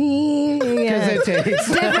 Because it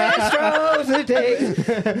takes different strokes it takes,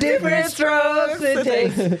 different strokes it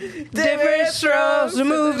takes, different strokes to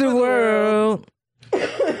move the world.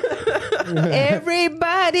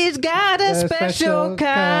 Everybody's got a special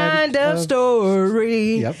kind of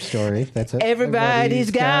story. Yep, story. That's it.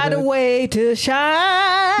 Everybody's got a way to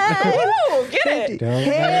shine. Ooh, get it.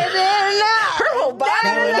 Her whole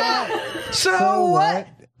body. So what?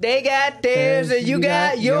 They got theirs and you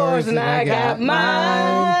got yours and I got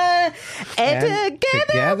mine. And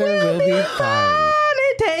together we'll be fine.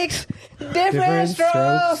 It takes different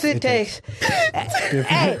strokes. It takes.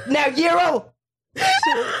 Hey, now Euro.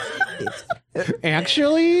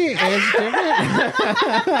 Actually, it's different.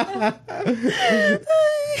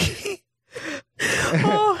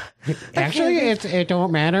 Actually, it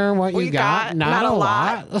don't matter what you got. Not a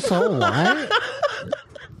lot. So what?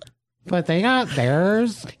 But they got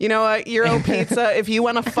theirs. You know what, Euro Pizza, if you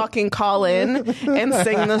want to fucking call in and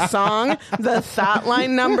sing the song, the thought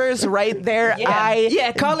line number's right there.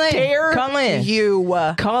 Call in. You.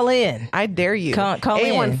 Call in. I dare you. Call in.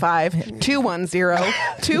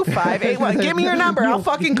 815-210-2581. Give me your number. I'll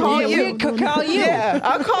fucking call you. Call you. Yeah,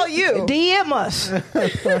 I'll call you. DM us.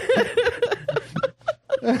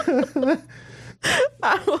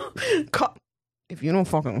 I will call. If you don't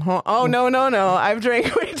fucking... Oh, no. I've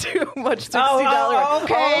drank way too much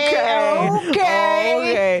 $60.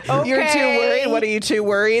 Okay. You're too worried? What, are you too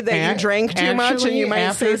worried that you drank too much and you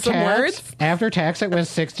might say some words? After tax, it was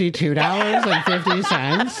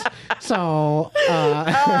 $62.50. So...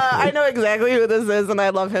 I know exactly who this is, and I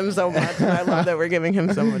love him so much. And I love that we're giving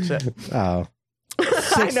him so much shit. Oh.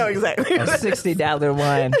 I know exactly. A $60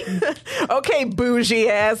 wine. Okay, bougie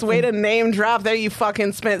ass. Way to name drop there. You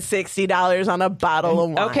fucking spent $60 on a bottle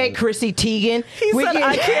of wine. Okay, Chrissy Teigen. He said,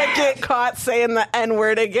 I can't get caught saying the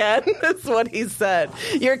N-word again. That's what he said.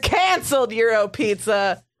 You're canceled, Euro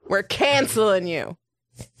Pizza. We're canceling you.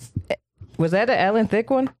 Was that an Alan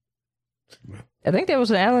Thicke one? I think that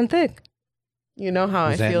was an Alan Thicke. You know how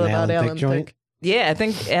I feel about Alan Thicke. Yeah, I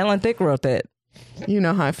think Alan Thicke wrote that. You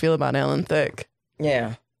know how I feel about Alan Thicke.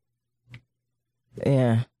 Yeah.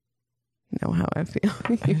 You know how I feel.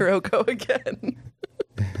 Euro, go again.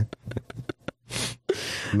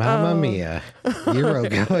 Mamma mia. Euro,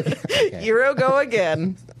 go again. Okay. Euro, go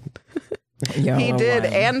again. He did,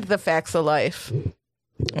 wine. and the Facts of Life.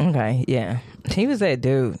 Okay, yeah. He was that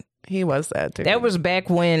dude. He was that dude. That was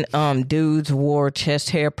back when dudes wore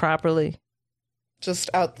chest hair properly.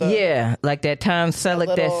 Just out the... Yeah, like that Tom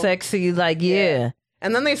Selleck, that sexy, like, yeah.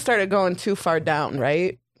 And then they started going too far down,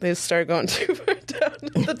 right? They started going too far down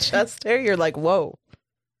in the chest hair. You're like, whoa.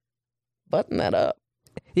 Button that up.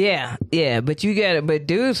 Yeah, but you got it. But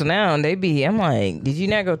dudes now, I'm like, did you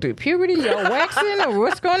not go through puberty? Y'all waxing or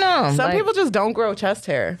what's going on? Some people just don't grow chest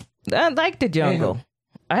hair. I like the jungle.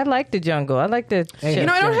 I like the jungle. I like the... You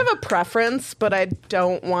know, I don't have a preference, but I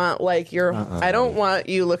don't want, like, I don't want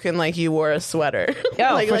you looking like you wore a sweater. Oh,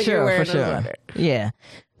 like, for like sure, you're wearing for sure. a sweater. Yeah,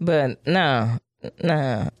 but no.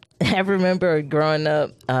 I remember growing up,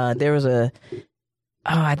 there was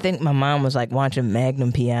I think my mom was like watching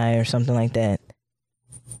Magnum PI or something like that.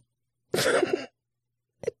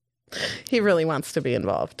 He really wants to be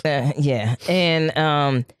involved. Yeah. And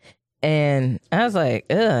I was like,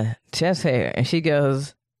 chest hair. And she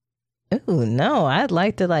goes, ooh, no, I'd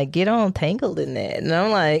like to like get all tangled in that. And I'm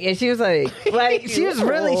like, and she was like she was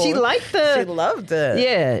really, she liked she loved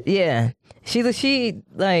it. Yeah. She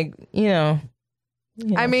like,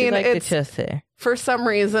 I mean, it's the chest hair. For some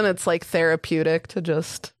reason, it's like therapeutic to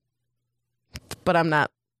just, but I'm not.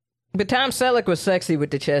 But Tom Selleck was sexy with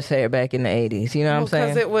the chest hair back in the 80s. You know what I'm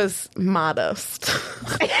saying? Because it was modest.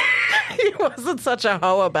 He wasn't such a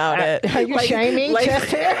hoe about it. Are you shaming chest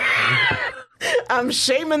hair? I'm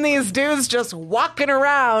shaming these dudes just walking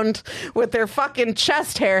around with their fucking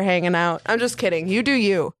chest hair hanging out. I'm just kidding. You do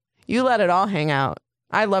you. You let it all hang out.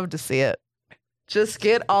 I love to see it. Just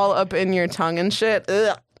get all up in your tongue and shit.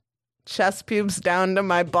 Ugh. Chest pubes down to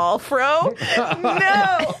my ball fro.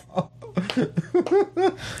 No.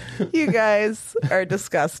 You guys are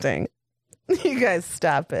disgusting. You guys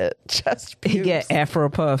stop it. Chest pubes. You get Afro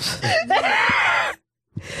puffs.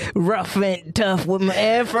 Rough and tough with my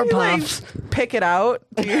Afro puffs. Pick it out.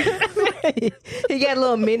 He got a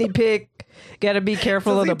little mini pick. Got to be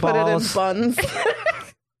careful of the balls. Put it in buns.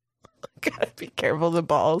 Gotta Be careful the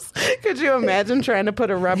balls. Could you imagine trying to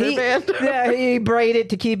put a rubber band? Yeah, he braid it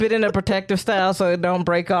to keep it in a protective style so it don't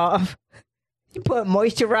break off. You put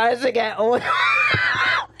moisturizing and oil.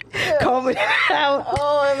 Combing it out.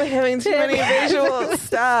 Oh, I'm having too many visuals.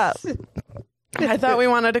 Stop. I thought we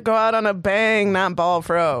wanted to go out on a bang, not ball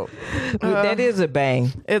throw. That is a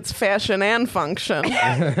bang. It's fashion and function.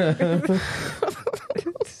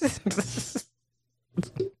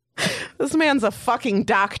 This man's a fucking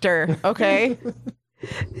doctor, okay?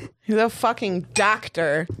 He's a fucking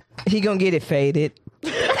doctor. He gonna get it faded.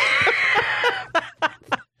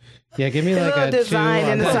 Yeah, give me like a design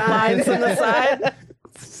in the Lines on the side.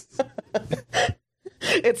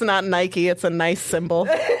 It's not Nike, it's a nice symbol.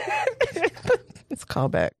 It's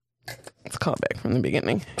callback. It's callback from the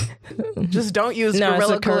beginning. Just don't use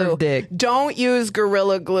Gorilla Glue. Dick. Don't use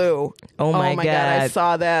Gorilla Glue. Oh my God. I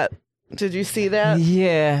saw that. Did you see that?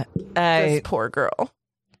 Yeah. This poor girl.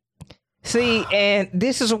 See, and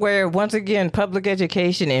this is where, once again, public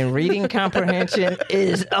education and reading comprehension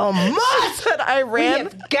is a must. We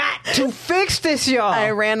have got to fix this, y'all.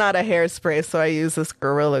 I ran out of hairspray, so I use this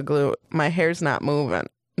Gorilla Glue. My hair's not moving.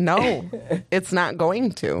 No, it's not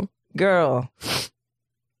going to. Girl.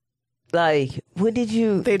 Like, what did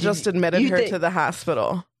you... They just admitted her to the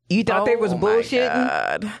hospital. You thought they was bullshitting?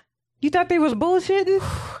 God. You thought they was bullshitting?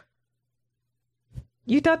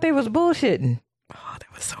 You thought they was bullshitting? Oh,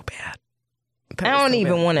 that was so bad. I don't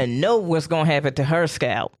even want to know what's going to happen to her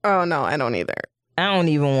scalp. Oh, no, I don't either. I don't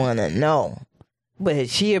even want to know. But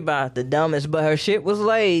she about the dumbest, but her shit was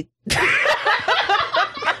laid.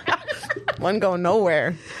 One go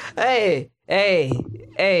nowhere. Hey.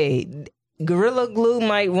 Gorilla Glue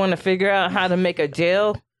might want to figure out how to make a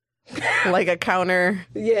gel. Like a counter.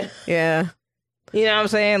 Yeah. Yeah. You know what I'm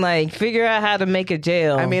saying? Like, figure out how to make a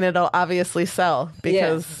gel. I mean, it'll obviously sell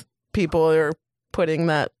because people are putting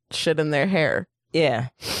that shit in their hair. Yeah.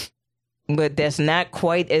 But that's not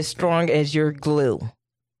quite as strong as your glue.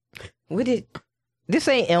 This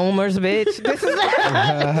ain't Elmer's, bitch. This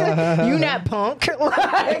is you not punk.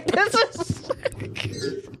 Like, this is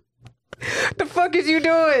the fuck is you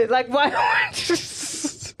doing? Like, why?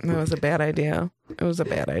 That was a bad idea. It was a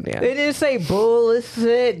bad idea. They didn't say bull. It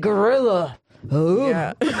said gorilla. Oh.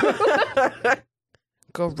 Yeah.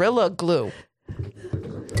 Gorilla Glue.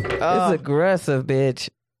 It's aggressive, bitch.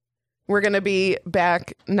 We're going to be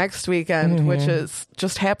back next weekend, which is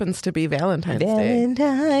just happens to be Valentine's Day.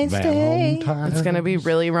 It's going to be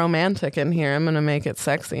really romantic in here. I'm going to make it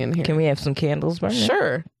sexy in here. Can we have some candles burning?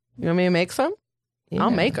 Sure. You want me to make some? Yeah.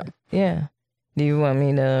 I'll make them. Yeah. Do you want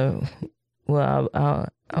me to? Well,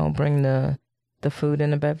 I'll bring the food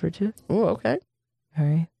and the beverages. Oh, okay. All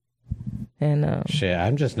right. And shit,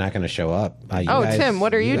 I'm just not going to show up. Guys, Tim,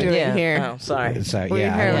 what are you doing here? Oh, sorry. So, We'll be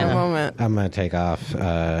here in a moment. I'm going to take off.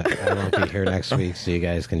 I won't be here next week, so you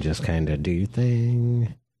guys can just kind of do your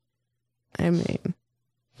thing. I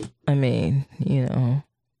mean, you know,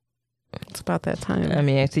 it's about that time. I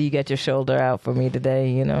mean, I see you got your shoulder out for me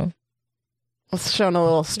today. You know, let's show a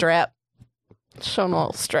little strap.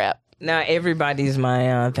 Now everybody's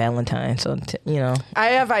my Valentine, so you know. I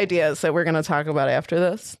have ideas that we're going to talk about after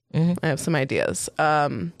this. Mm-hmm. I have some ideas.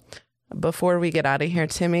 Before we get out of here,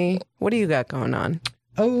 Timmy, what do you got going on?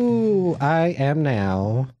 Oh, I am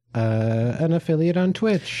now an affiliate on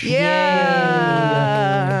Twitch. Yeah.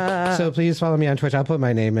 So please follow me on Twitch. I'll put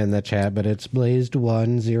my name in the chat, but it's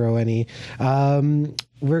Blazed10NE.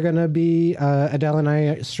 We're going to be, Adele and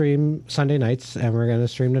I stream Sunday nights, and we're going to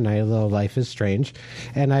stream tonight a little Life is Strange.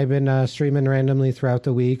 And I've been streaming randomly throughout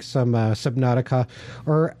the week some Subnautica,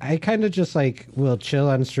 or I kind of just like will chill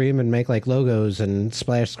on stream and make like logos and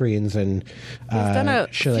splash screens and You've done a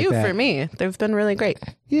few like that. for me. They've been really great.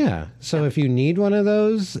 Yeah. So if you need one of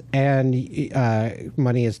those and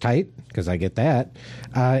money is tight, because I get that,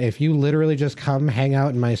 if you literally just come hang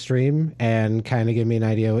out in my stream and kind of give me an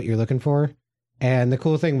idea what you're looking for. And the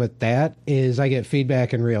cool thing with that is I get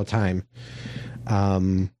feedback in real time,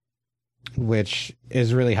 which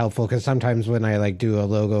is really helpful because sometimes when I like do a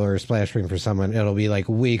logo or a splash screen for someone, it'll be like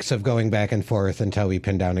weeks of going back and forth until we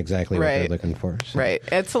pin down exactly what they're looking for. So. Right.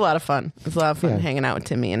 It's a lot of fun. It's a lot of fun hanging out with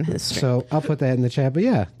Timmy and his stream. So I'll put that in the chat. But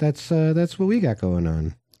yeah, that's what we got going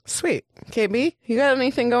on. Sweet. KB, you got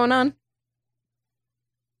anything going on?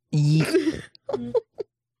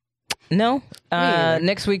 No.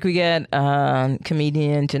 Next week we got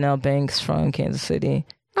comedian Janelle Banks from Kansas City.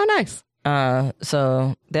 Oh, nice.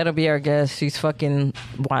 So that'll be our guest. She's fucking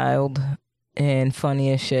wild and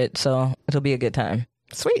funny as shit. So it'll be a good time.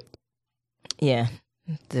 Sweet. Yeah.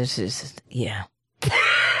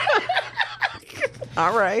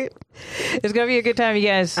 All right. It's gonna be a good time, you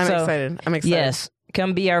guys. I'm excited. Yes.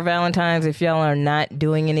 Come be our Valentines. If y'all are not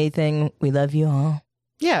doing anything, we love you all.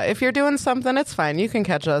 Yeah, if you're doing something, it's fine. You can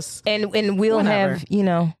catch us. And we'll whenever.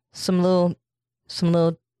 have, some little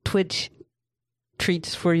Twitch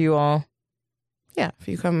treats for you all. Yeah, if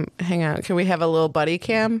you come hang out. Can we have a little buddy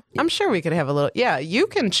cam? I'm sure we could have a little. Yeah, you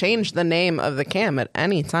can change the name of the cam at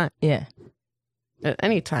any time. Yeah. At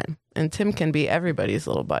any time. And Tim can be everybody's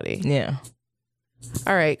little buddy. Yeah.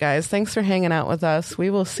 All right, guys. Thanks for hanging out with us. We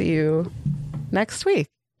will see you next week.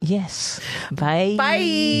 Yes. Bye.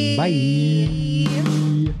 Bye.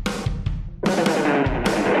 Bye.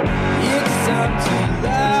 It's time to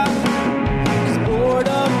laugh, 'cause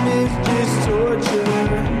boredom is just torture.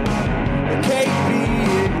 KB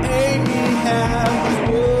and Aimee have this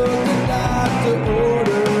world and not to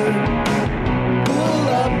order. Pull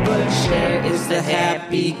up a chair, it's the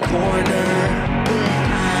happy corner.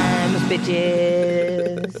 Times,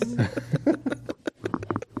 bitches.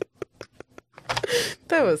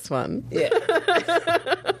 That was fun. Yeah.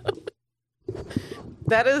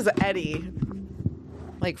 That is Eddie.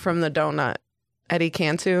 Like from the donut. Eddie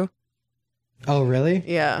Cantu. Oh, really?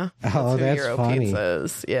 Yeah. Oh, who that's Euro funny. Pizza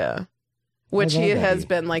is. Yeah. Which love he has Eddie.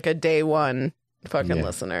 been like a day one fucking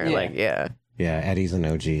listener. Yeah. Like, yeah. Yeah, Eddie's an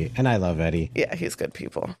OG. And I love Eddie. Yeah, he's good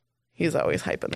people. He's always hyping